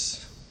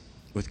grace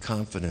with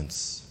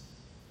confidence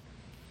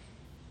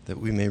that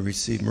we may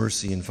receive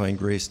mercy and find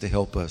grace to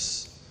help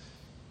us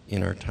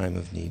in our time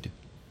of need.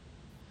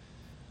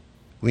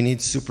 We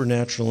need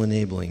supernatural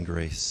enabling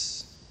grace.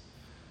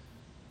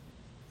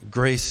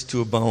 Grace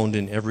to abound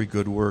in every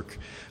good work.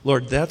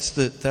 Lord, that's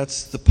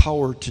the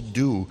power to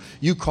do.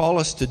 You call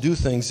us to do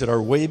things that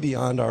are way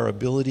beyond our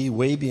ability,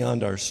 way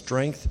beyond our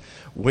strength,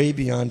 way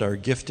beyond our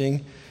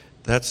gifting.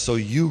 That's so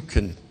you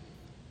can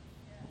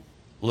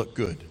look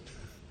good,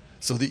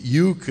 so that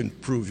you can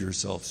prove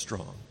yourself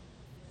strong.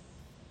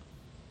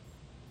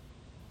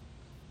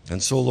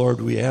 And so, Lord,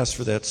 we ask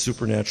for that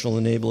supernatural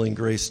enabling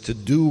grace to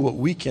do what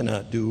we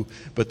cannot do,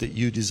 but that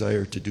you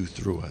desire to do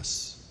through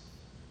us.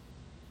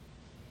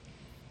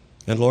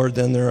 And Lord,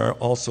 then there are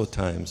also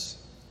times,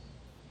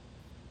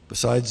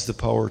 besides the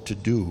power to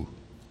do,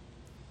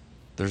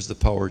 there's the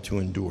power to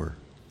endure.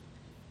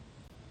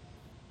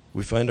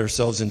 We find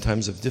ourselves in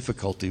times of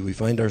difficulty. We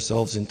find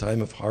ourselves in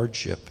time of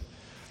hardship,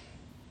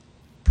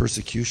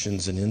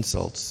 persecutions and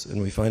insults,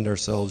 and we find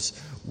ourselves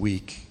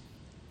weak.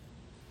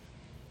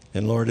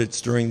 And Lord,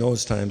 it's during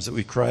those times that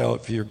we cry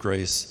out for your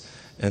grace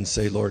and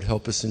say, Lord,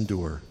 help us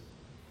endure.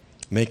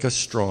 Make us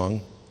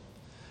strong.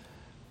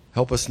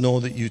 Help us know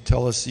that you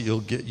tell us that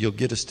you'll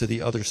get us to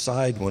the other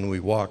side when we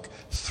walk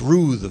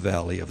through the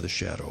valley of the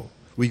shadow.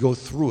 We go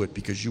through it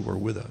because you are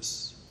with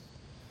us.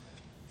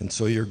 And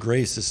so your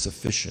grace is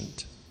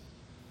sufficient.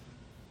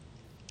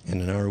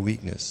 And in our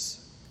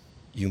weakness,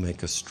 you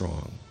make us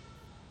strong.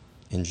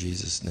 In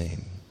Jesus'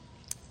 name,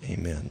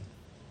 amen.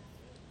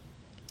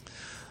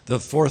 The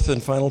fourth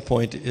and final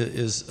point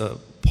is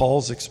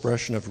Paul's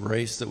expression of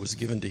grace that was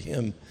given to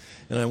him.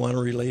 And I want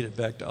to relate it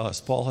back to us.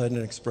 Paul had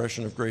an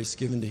expression of grace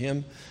given to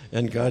him,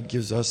 and God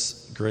gives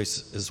us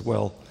grace as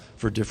well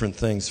for different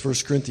things.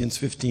 1 Corinthians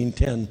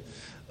 15:10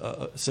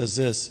 says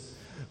this,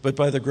 but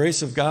by the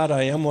grace of God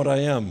I am what I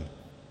am.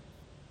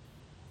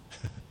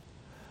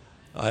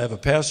 I have a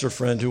pastor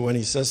friend who, when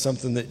he says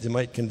something that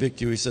might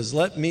convict you, he says,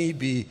 let me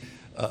be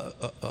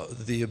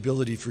the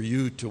ability for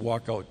you to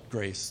walk out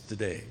grace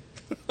today.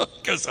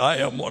 Because I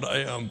am what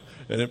I am,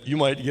 and you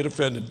might get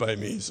offended by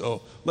me,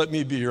 so let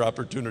me be your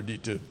opportunity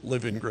to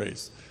live in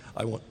grace.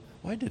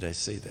 Why did I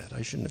say that?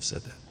 I shouldn't have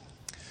said that.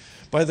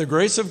 By the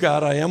grace of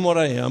God, I am what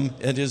I am,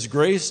 and his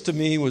grace to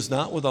me was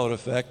not without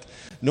effect.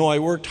 No, I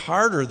worked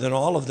harder than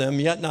all of them,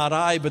 yet not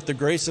I, but the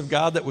grace of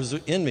God that was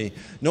in me.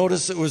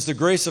 Notice it was the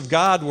grace of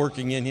God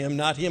working in him,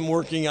 not him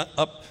working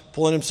up,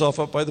 pulling himself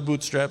up by the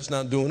bootstraps,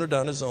 not doing it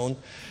on his own.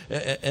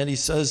 And he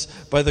says,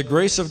 by the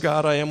grace of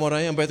God, I am what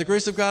I am. By the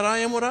grace of God, I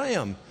am what I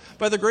am.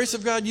 By the grace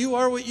of God, you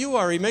are what you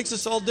are. He makes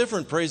us all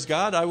different, praise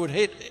God. I would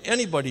hate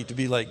anybody to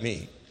be like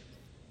me.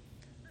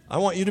 I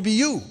want you to be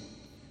you.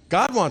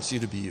 God wants you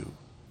to be you.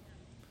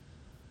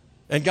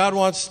 And God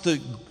wants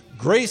the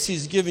grace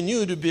he's given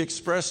you to be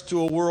expressed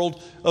to a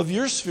world of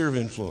your sphere of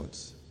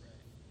influence.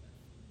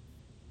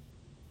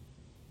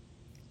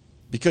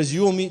 Because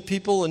you will meet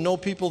people and know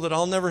people that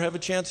I'll never have a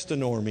chance to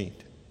know or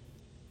meet.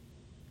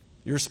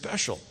 You're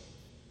special.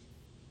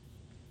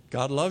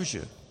 God loves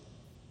you.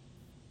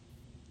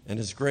 And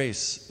his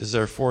grace is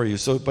there for you.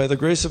 So by the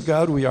grace of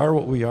God, we are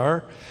what we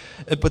are.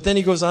 But then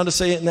he goes on to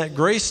say, and that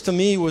grace to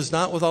me was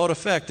not without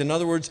effect. In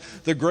other words,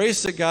 the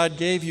grace that God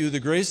gave you, the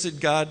grace that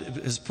God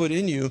has put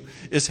in you,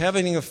 is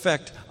having an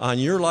effect on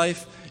your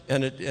life,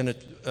 and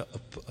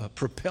it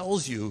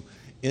propels you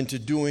into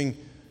doing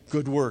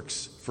good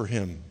works for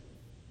him.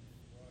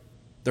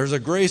 There's a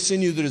grace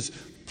in you that is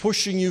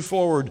pushing you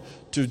forward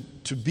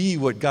to be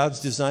what God's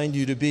designed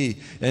you to be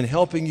and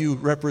helping you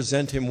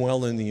represent him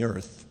well in the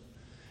earth.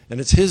 And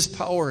it's his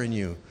power in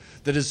you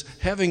that is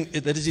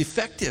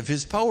effective.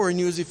 His power in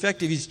you is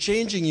effective. He's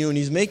changing you and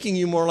he's making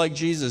you more like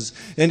Jesus.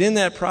 And in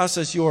that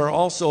process, you are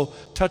also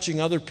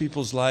touching other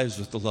people's lives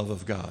with the love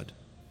of God.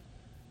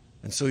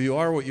 And so you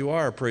are what you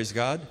are, praise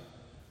God.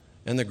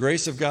 And the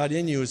grace of God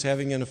in you is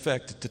having an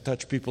effect to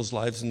touch people's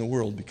lives in the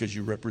world because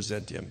you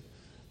represent him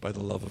by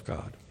the love of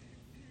God.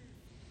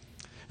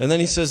 And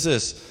then he says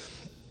this,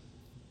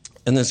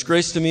 and this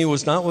grace to me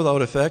was not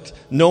without effect.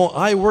 No,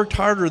 I worked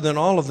harder than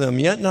all of them,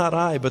 yet not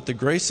I, but the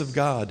grace of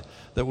God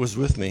that was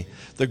with me.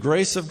 The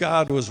grace of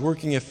God was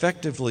working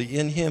effectively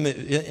in him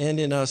and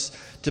in us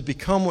to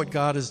become what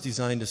God has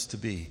designed us to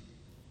be.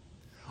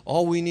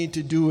 All we need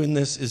to do in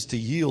this is to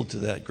yield to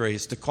that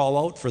grace, to call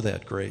out for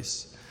that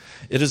grace.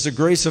 It is the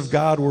grace of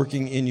God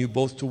working in you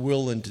both to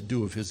will and to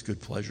do of his good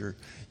pleasure.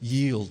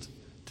 Yield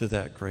to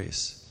that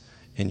grace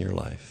in your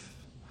life.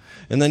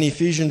 And then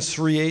Ephesians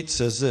 3:8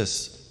 says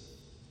this,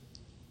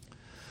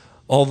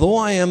 although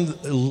I am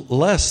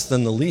less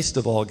than the least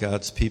of all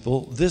God's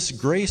people, this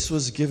grace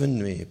was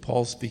given me,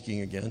 Paul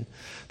speaking again,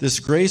 this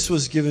grace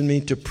was given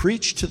me to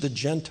preach to the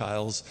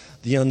Gentiles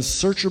the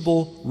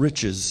unsearchable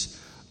riches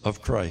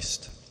of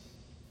Christ.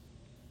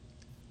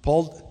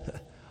 Paul,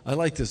 I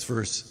like this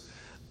verse.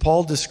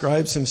 Paul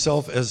describes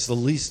himself as the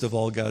least of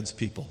all God's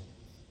people.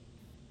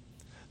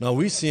 Now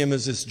we see him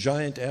as this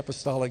giant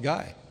apostolic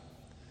guy,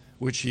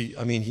 which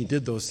he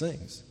did those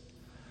things.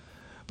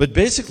 But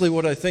basically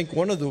what I think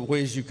one of the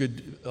ways you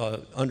could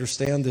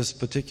understand this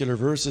particular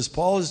verse is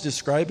Paul is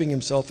describing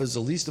himself as the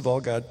least of all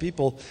God's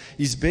people.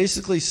 He's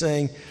basically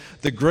saying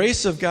the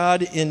grace of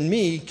God in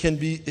me can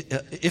be,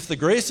 if the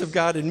grace of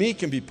God in me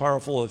can be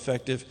powerful and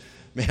effective,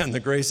 man, the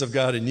grace of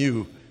God in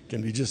you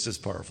can be just as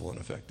powerful and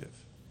effective.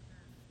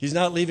 He's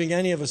not leaving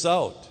any of us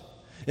out.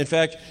 In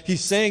fact,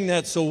 he's saying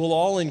that so we'll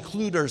all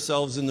include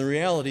ourselves in the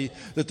reality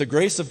that the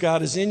grace of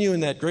God is in you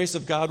and that grace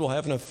of God will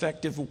have an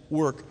effective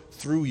work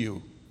through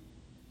you.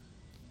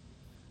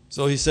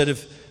 So he said,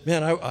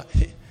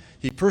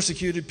 he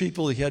persecuted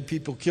people, he had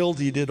people killed,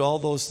 he did all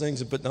those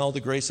things, but now the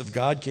grace of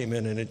God came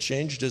in and it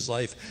changed his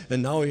life,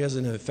 and now he has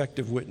an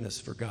effective witness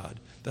for God.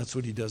 That's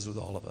what he does with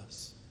all of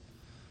us.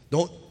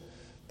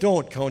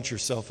 Don't count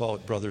yourself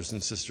out, brothers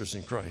and sisters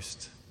in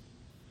Christ.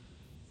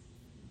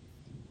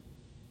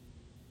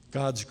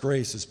 God's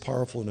grace is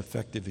powerful and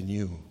effective in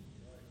you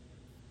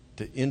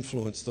to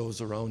influence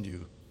those around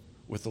you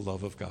with the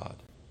love of God.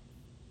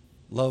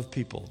 Love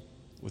people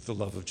with the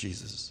love of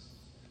Jesus.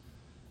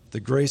 The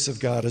grace of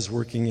God is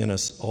working in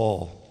us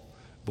all,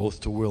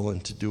 both to will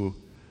and to do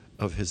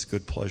of his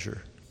good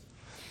pleasure.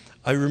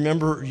 I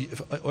remember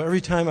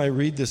every time I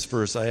read this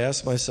verse, I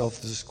ask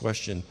myself this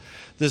question.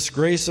 This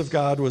grace of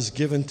God was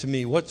given to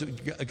me.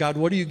 God,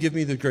 what do you give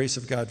me the grace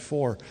of God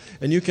for?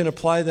 And you can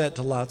apply that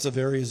to lots of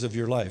areas of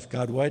your life.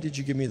 God, why did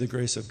you give me the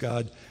grace of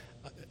God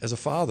as a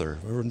father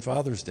or on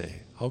Father's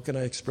Day? How can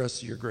I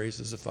express your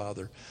grace as a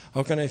father?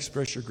 How can I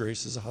express your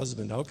grace as a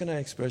husband? How can I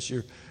express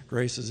your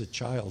grace as a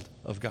child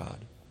of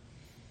God?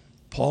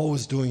 Paul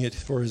was doing it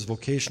for his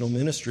vocational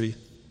ministry.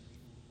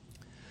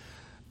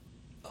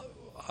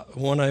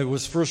 When I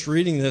was first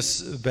reading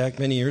this back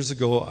many years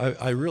ago,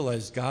 I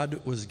realized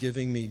God was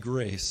giving me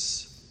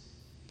grace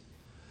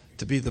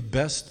to be the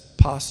best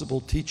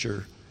possible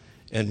teacher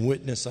and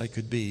witness I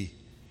could be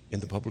in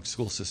the public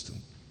school system.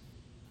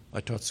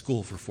 I taught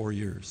school for 4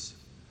 years.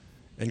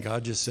 And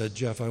God just said,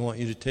 Jeff, I want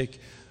you to take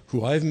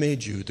who I've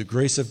made you, the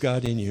grace of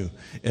God in you,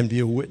 and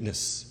be a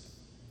witness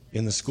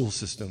in the school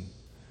system,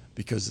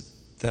 because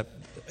that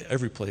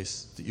every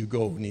place that you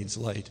go needs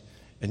light,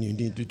 and you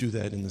need to do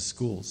that in the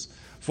schools.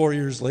 4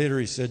 years later,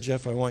 he said,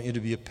 Jeff, I want you to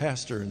be a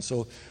pastor. And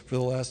so for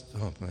the last,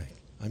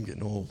 I'm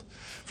getting old.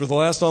 For the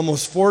last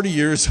almost 40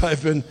 years,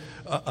 I've been,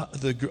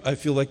 I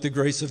feel like the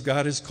grace of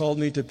God has called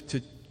me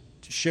to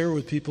share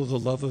with people the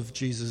love of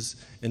Jesus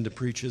and to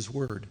preach his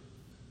word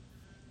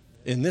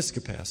in this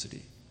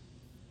capacity.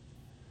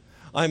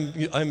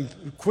 I'm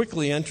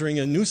quickly entering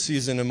a new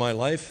season in my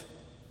life,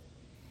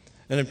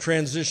 and I'm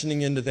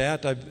transitioning into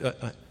that.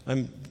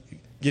 I'm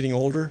getting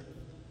older.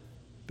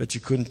 Bet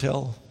you couldn't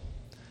tell.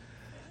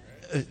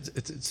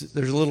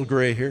 There's a little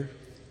gray here.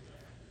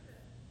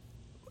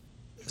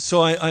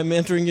 So I'm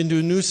entering into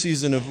a new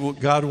season of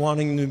God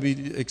wanting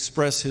to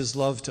express his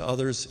love to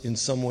others in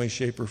some way,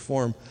 shape, or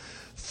form.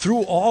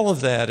 Through all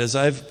of that, as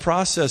I've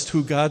processed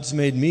who God's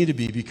made me to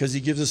be, because he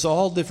gives us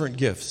all different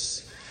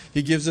gifts.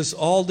 He gives us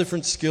all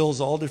different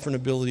skills, all different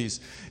abilities.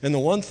 And the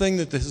one thing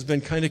that has been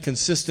kind of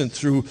consistent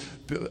through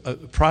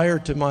prior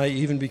to my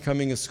even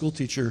becoming a school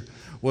teacher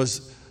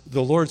was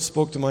the Lord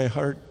spoke to my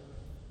heart.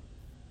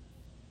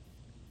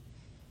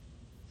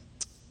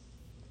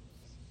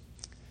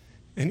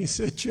 And he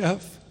said,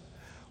 Jeff,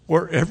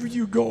 wherever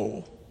you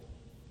go,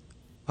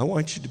 I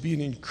want you to be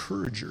an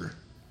encourager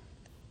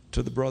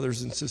to the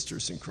brothers and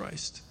sisters in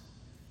Christ.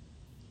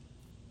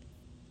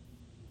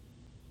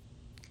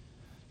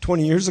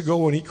 20 years ago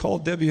when he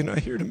called Debbie and I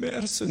here to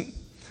Madison,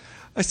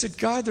 I said,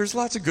 God, there's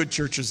lots of good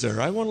churches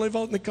there. I want to live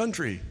out in the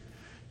country.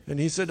 And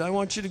he said, I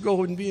want you to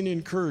go and be an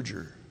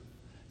encourager.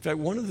 In fact,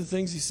 one of the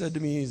things he said to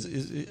me is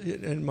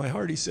in my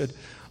heart, he said,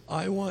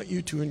 I want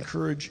you to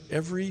encourage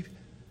every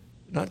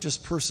not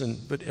just person,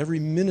 but every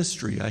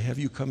ministry I have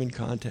you come in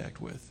contact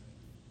with.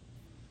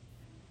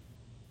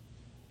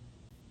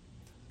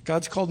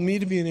 God's called me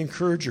to be an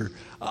encourager.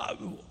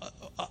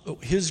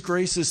 His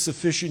grace is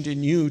sufficient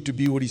in you to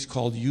be what he's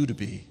called you to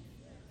be.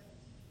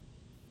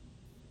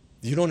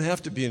 You don't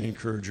have to be an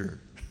encourager.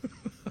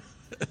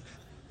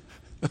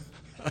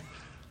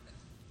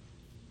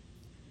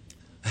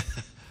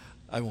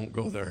 I won't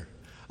go there.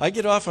 I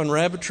get off on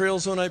rabbit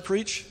trails when I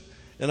preach,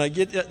 and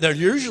they're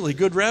usually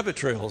good rabbit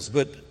trails,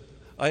 but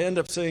I end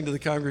up saying to the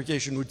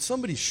congregation, would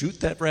somebody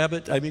shoot that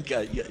rabbit? I mean,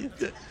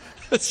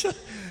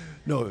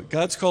 No,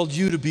 God's called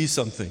you to be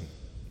something.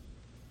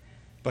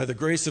 By the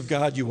grace of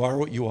God, you are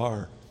what you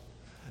are.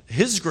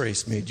 His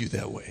grace made you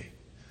that way.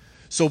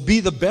 So be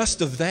the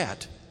best of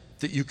that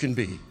you can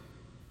be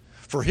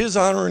for His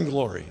honor and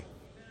glory.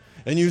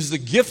 And use the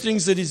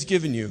giftings that He's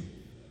given you,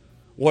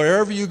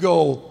 wherever you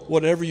go,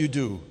 whatever you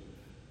do,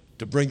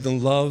 to bring the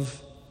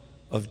love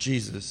of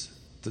Jesus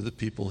to the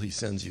people He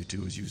sends you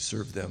to as you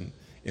serve them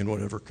in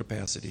whatever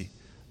capacity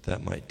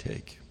that might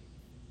take.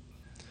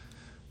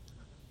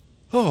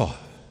 Oh,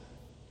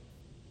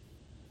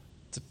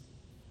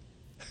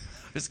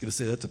 I was going to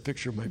say that's a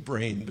picture of my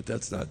brain, but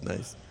that's not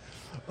nice.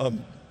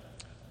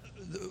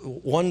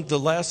 The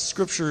last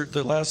scripture,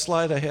 the last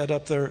slide I had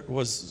up there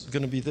was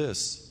going to be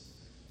this.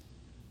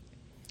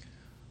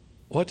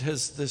 What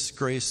has this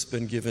grace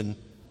been given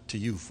to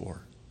you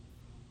for?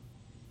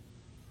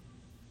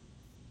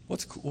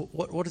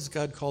 What has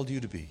God called you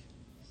to be?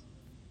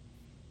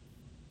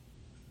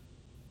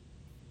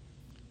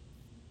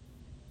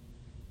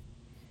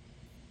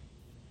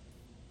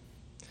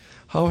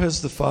 How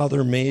has the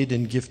Father made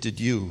and gifted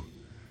you?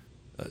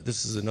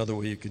 This is another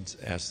way you could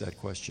ask that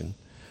question.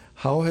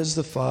 How has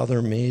the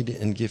Father made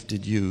and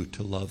gifted you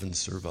to love and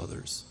serve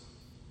others?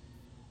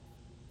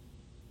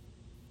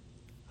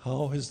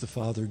 How has the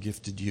Father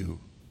gifted you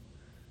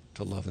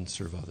to love and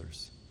serve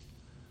others?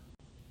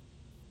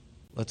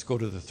 Let's go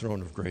to the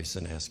throne of grace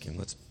and ask Him.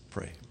 Let's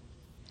pray.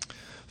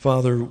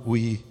 Father,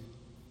 we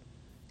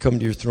come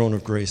to your throne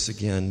of grace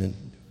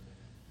again.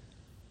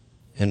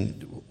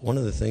 And one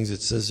of the things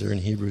it says there in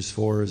Hebrews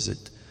 4 is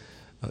that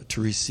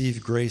to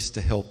receive grace to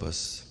help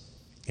us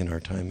in our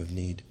time of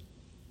need.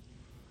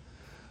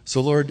 So,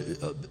 Lord,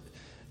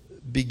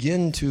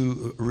 begin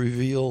to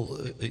reveal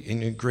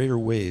in greater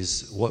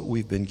ways what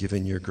we've been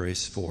given your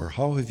grace for.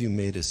 How have you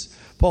made us?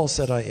 Paul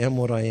said, I am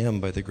what I am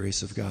by the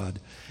grace of God.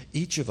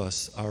 Each of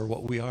us are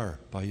what we are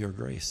by your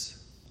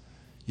grace.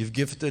 You've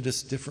gifted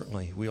us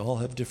differently. We all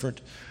have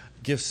different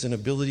gifts and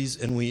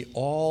abilities, and we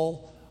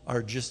all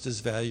are just as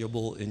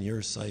valuable in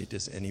your sight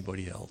as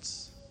anybody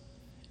else.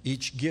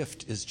 Each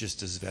gift is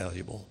just as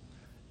valuable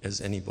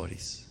as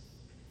anybody's.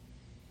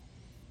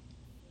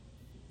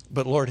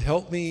 But Lord,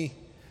 help me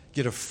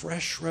get a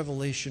fresh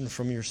revelation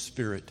from your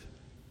Spirit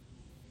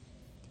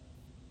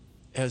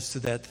as to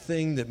that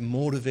thing that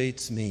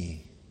motivates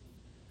me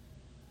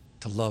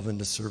to love and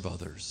to serve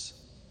others.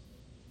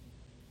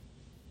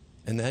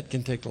 And that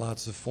can take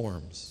lots of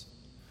forms.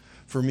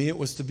 For me, it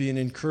was to be an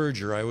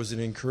encourager. I was an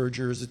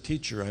encourager as a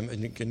teacher. I'm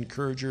an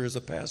encourager as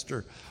a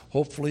pastor.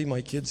 Hopefully,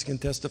 my kids can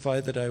testify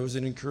that I was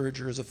an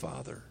encourager as a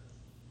father.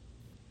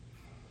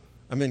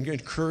 I'm an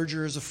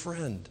encourager as a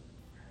friend.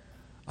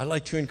 I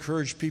like to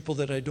encourage people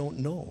that I don't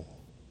know.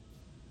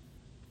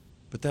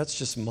 But that's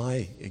just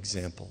my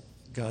example.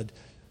 God,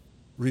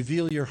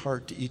 reveal your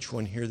heart to each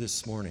one here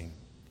this morning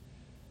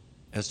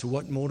as to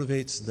what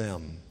motivates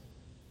them,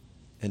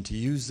 and to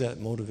use that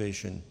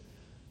motivation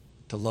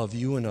to love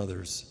you and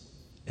others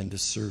and to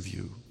serve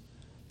you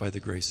by the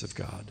grace of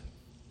God.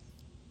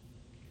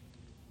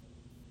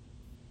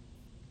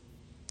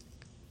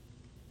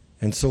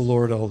 And so,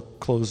 Lord, I'll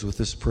close with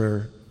this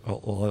prayer.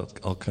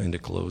 I'll kind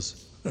of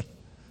close.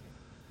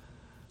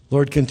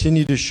 Lord,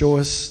 continue to show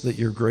us that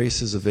your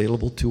grace is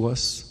available to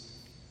us,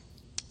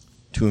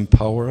 to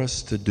empower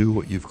us to do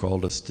what you've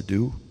called us to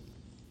do.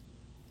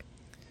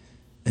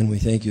 And we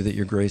thank you that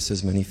your grace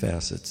has many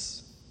facets.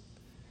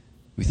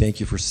 We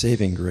thank you for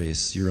saving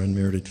grace, your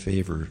unmerited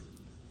favor.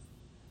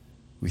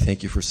 We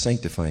thank you for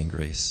sanctifying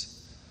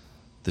grace,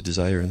 the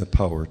desire and the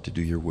power to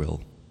do your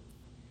will.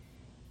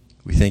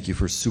 We thank you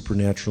for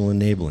supernatural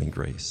enabling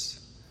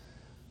grace,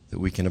 that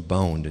we can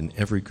abound in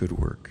every good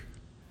work,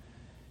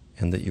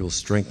 and that you will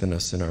strengthen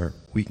us in our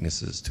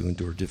weaknesses to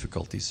endure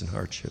difficulties and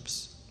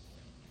hardships.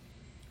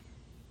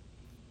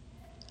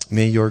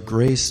 May your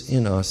grace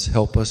in us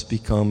help us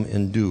become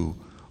and do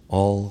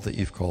all that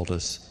you've called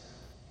us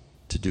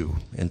to do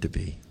and to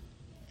be.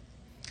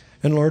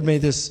 And Lord, may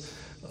this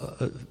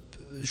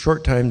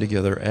short time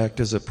together act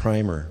as a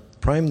primer,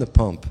 prime the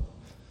pump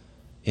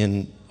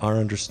in our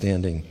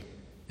understanding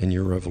and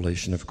your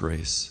revelation of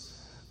grace,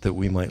 that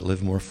we might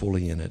live more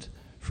fully in it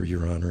for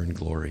your honor and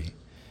glory.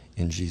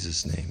 In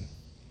Jesus' name,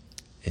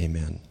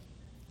 amen.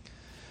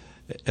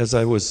 As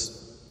I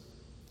was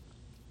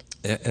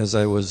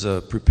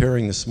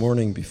preparing this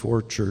morning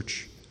before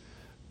church,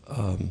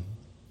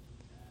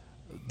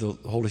 the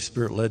Holy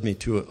Spirit led me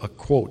to a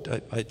quote.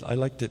 I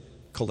like to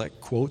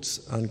collect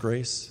quotes on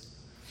grace,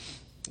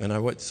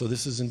 and so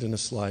this isn't in a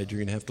slide. You're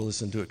going to have to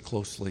listen to it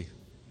closely.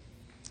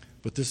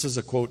 But this is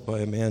a quote by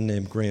a man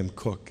named Graham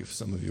Cook, if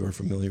some of you are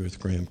familiar with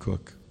Graham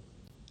Cook.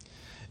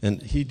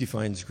 And he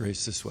defines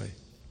grace this way.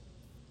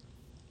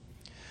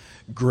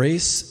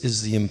 Grace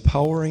is the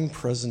empowering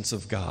presence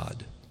of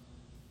God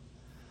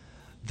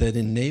that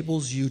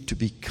enables you to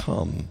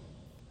become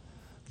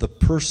the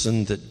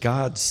person that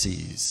God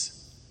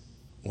sees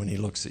when he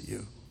looks at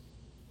you.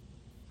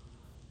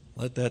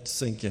 Let that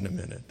sink in a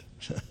minute.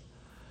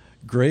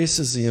 Grace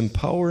is the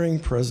empowering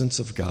presence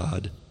of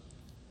God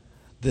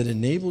that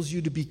enables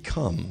you to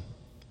become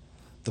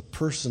the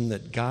person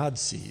that God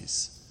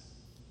sees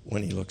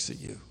when he looks at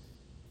you.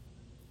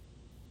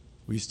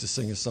 We used to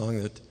sing a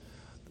song that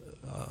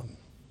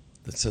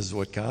says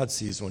what God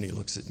sees when he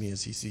looks at me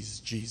is he sees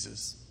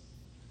Jesus.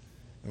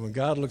 And when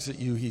God looks at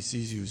you, he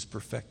sees you as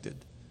perfected,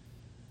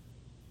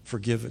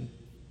 forgiven,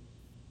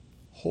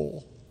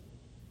 whole,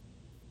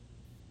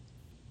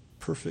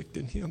 perfect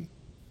in him.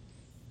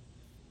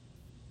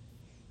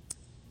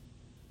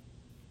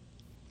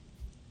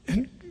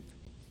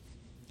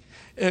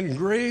 And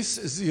grace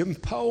is the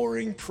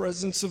empowering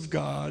presence of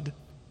God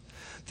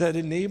that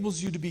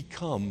enables you to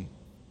become,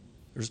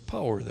 there's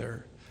power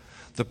there,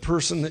 the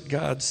person that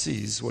God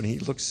sees when he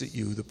looks at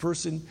you, the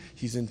person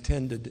he's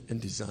intended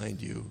and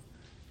designed you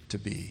to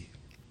be.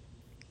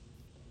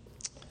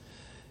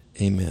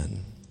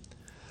 Amen.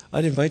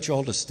 I'd invite you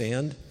all to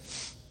stand.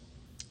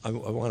 I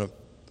want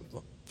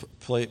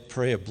to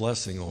pray a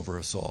blessing over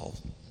us all.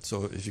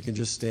 So if you can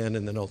just stand,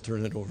 and then I'll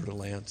turn it over to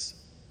Lance.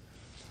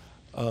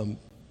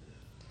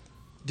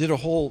 Did a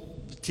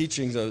whole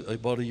teaching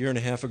about a year and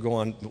a half ago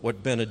on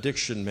what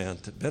benediction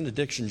meant.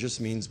 Benediction just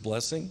means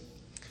blessing.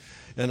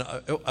 And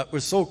it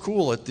was so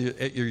cool at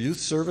your youth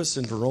service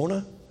in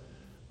Verona.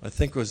 I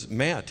think it was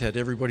Matt had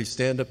everybody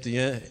stand up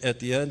at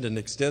the end and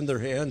extend their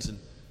hands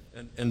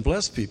and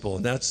bless people.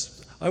 And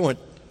I went,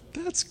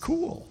 that's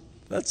cool.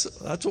 That's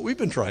what we've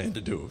been trying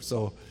to do.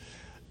 So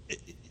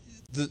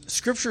the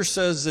scripture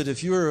says that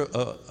if you're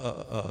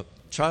a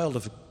child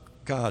of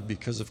God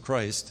because of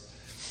Christ,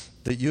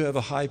 that you have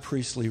a high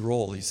priestly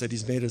role. He said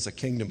he's made us a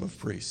kingdom of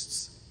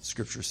priests,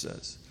 scripture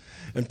says.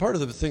 And part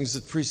of the things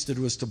that priests did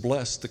was to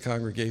bless the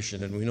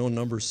congregation. And we know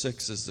number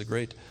 6 is the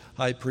great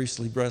high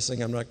priestly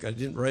blessing. I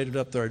didn't write it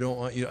up there.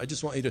 I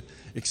just want you to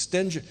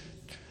extend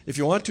if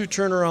you want to,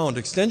 turn around,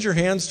 extend your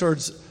hands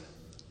towards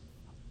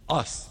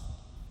us.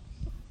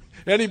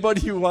 Anybody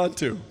you want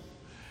to.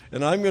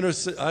 And I'm going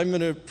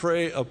to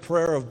pray a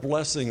prayer of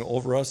blessing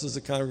over us as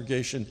a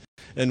congregation,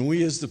 and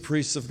we as the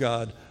priests of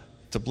God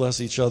to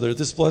bless each other.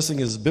 This blessing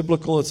is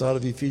biblical. It's out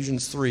of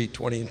Ephesians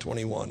 3:20 and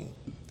 21.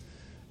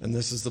 And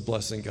this is the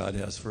blessing God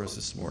has for us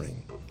this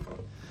morning.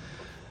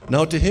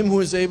 Now to him who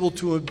is able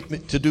to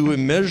do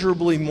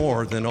immeasurably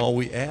more than all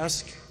we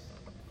ask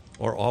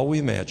or all we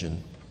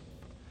imagine,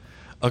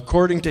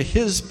 according to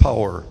his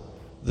power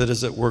that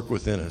is at work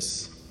within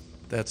us.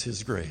 That's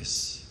his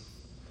grace.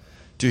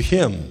 To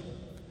him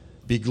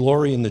be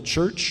glory in the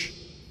church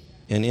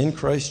and in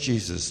Christ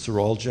Jesus through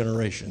all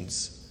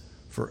generations,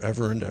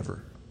 forever and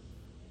ever.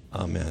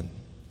 Amen.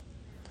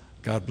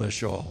 God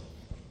bless you all.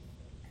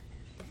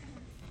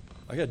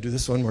 I got to do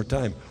this one more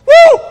time.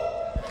 Woo!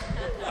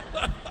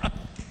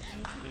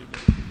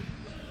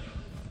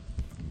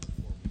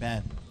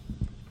 Amen.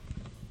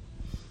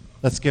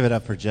 Let's give it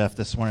up for Jeff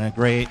this morning. A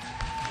great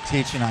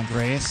teaching on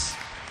grace.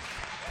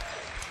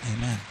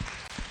 Amen.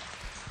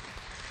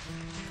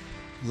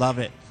 Love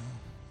it.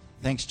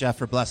 Thanks, Jeff,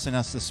 for blessing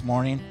us this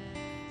morning.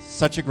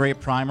 Such a great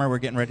primer. We're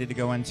getting ready to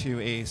go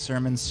into a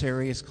sermon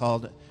series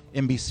called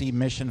NBC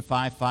Mission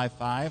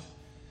 555.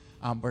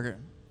 We're going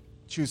to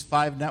choose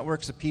 5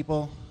 networks of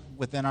people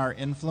within our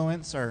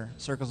influence, our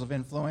circles of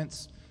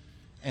influence,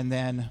 and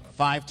then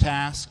 5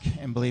 tasks,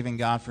 and believing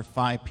God for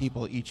 5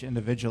 people each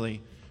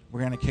individually. We're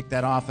going to kick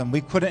that off, and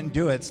we couldn't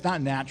do it. It's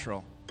not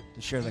natural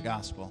to share the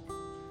gospel.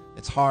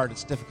 It's hard.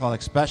 It's difficult,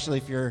 especially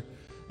if you're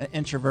an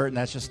introvert and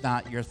that's just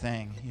not your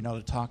thing,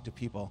 to talk to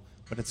people.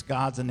 But it's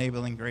God's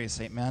enabling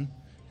grace, amen?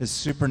 His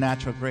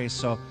supernatural grace.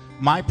 So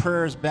my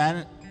prayer has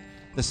been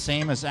the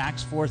same as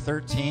Acts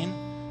 4:13.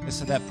 It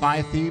said that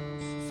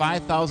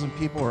 5,000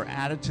 people were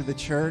added to the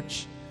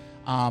church.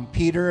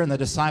 Peter and the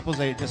disciples,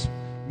 they just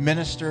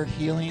ministered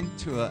healing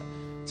to a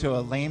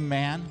lame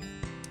man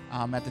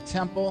at the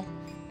temple,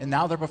 and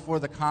now they're before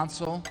the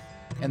council,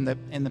 and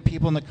the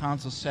people in the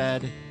council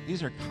said,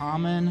 these are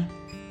common,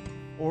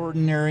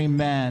 ordinary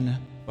men,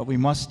 but we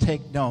must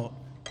take note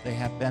they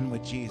have been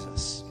with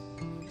Jesus.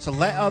 So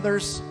let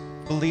others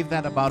believe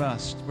that about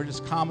us. We're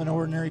just common,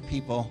 ordinary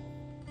people,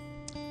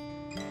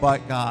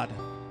 but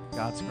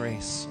God's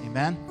grace.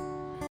 Amen.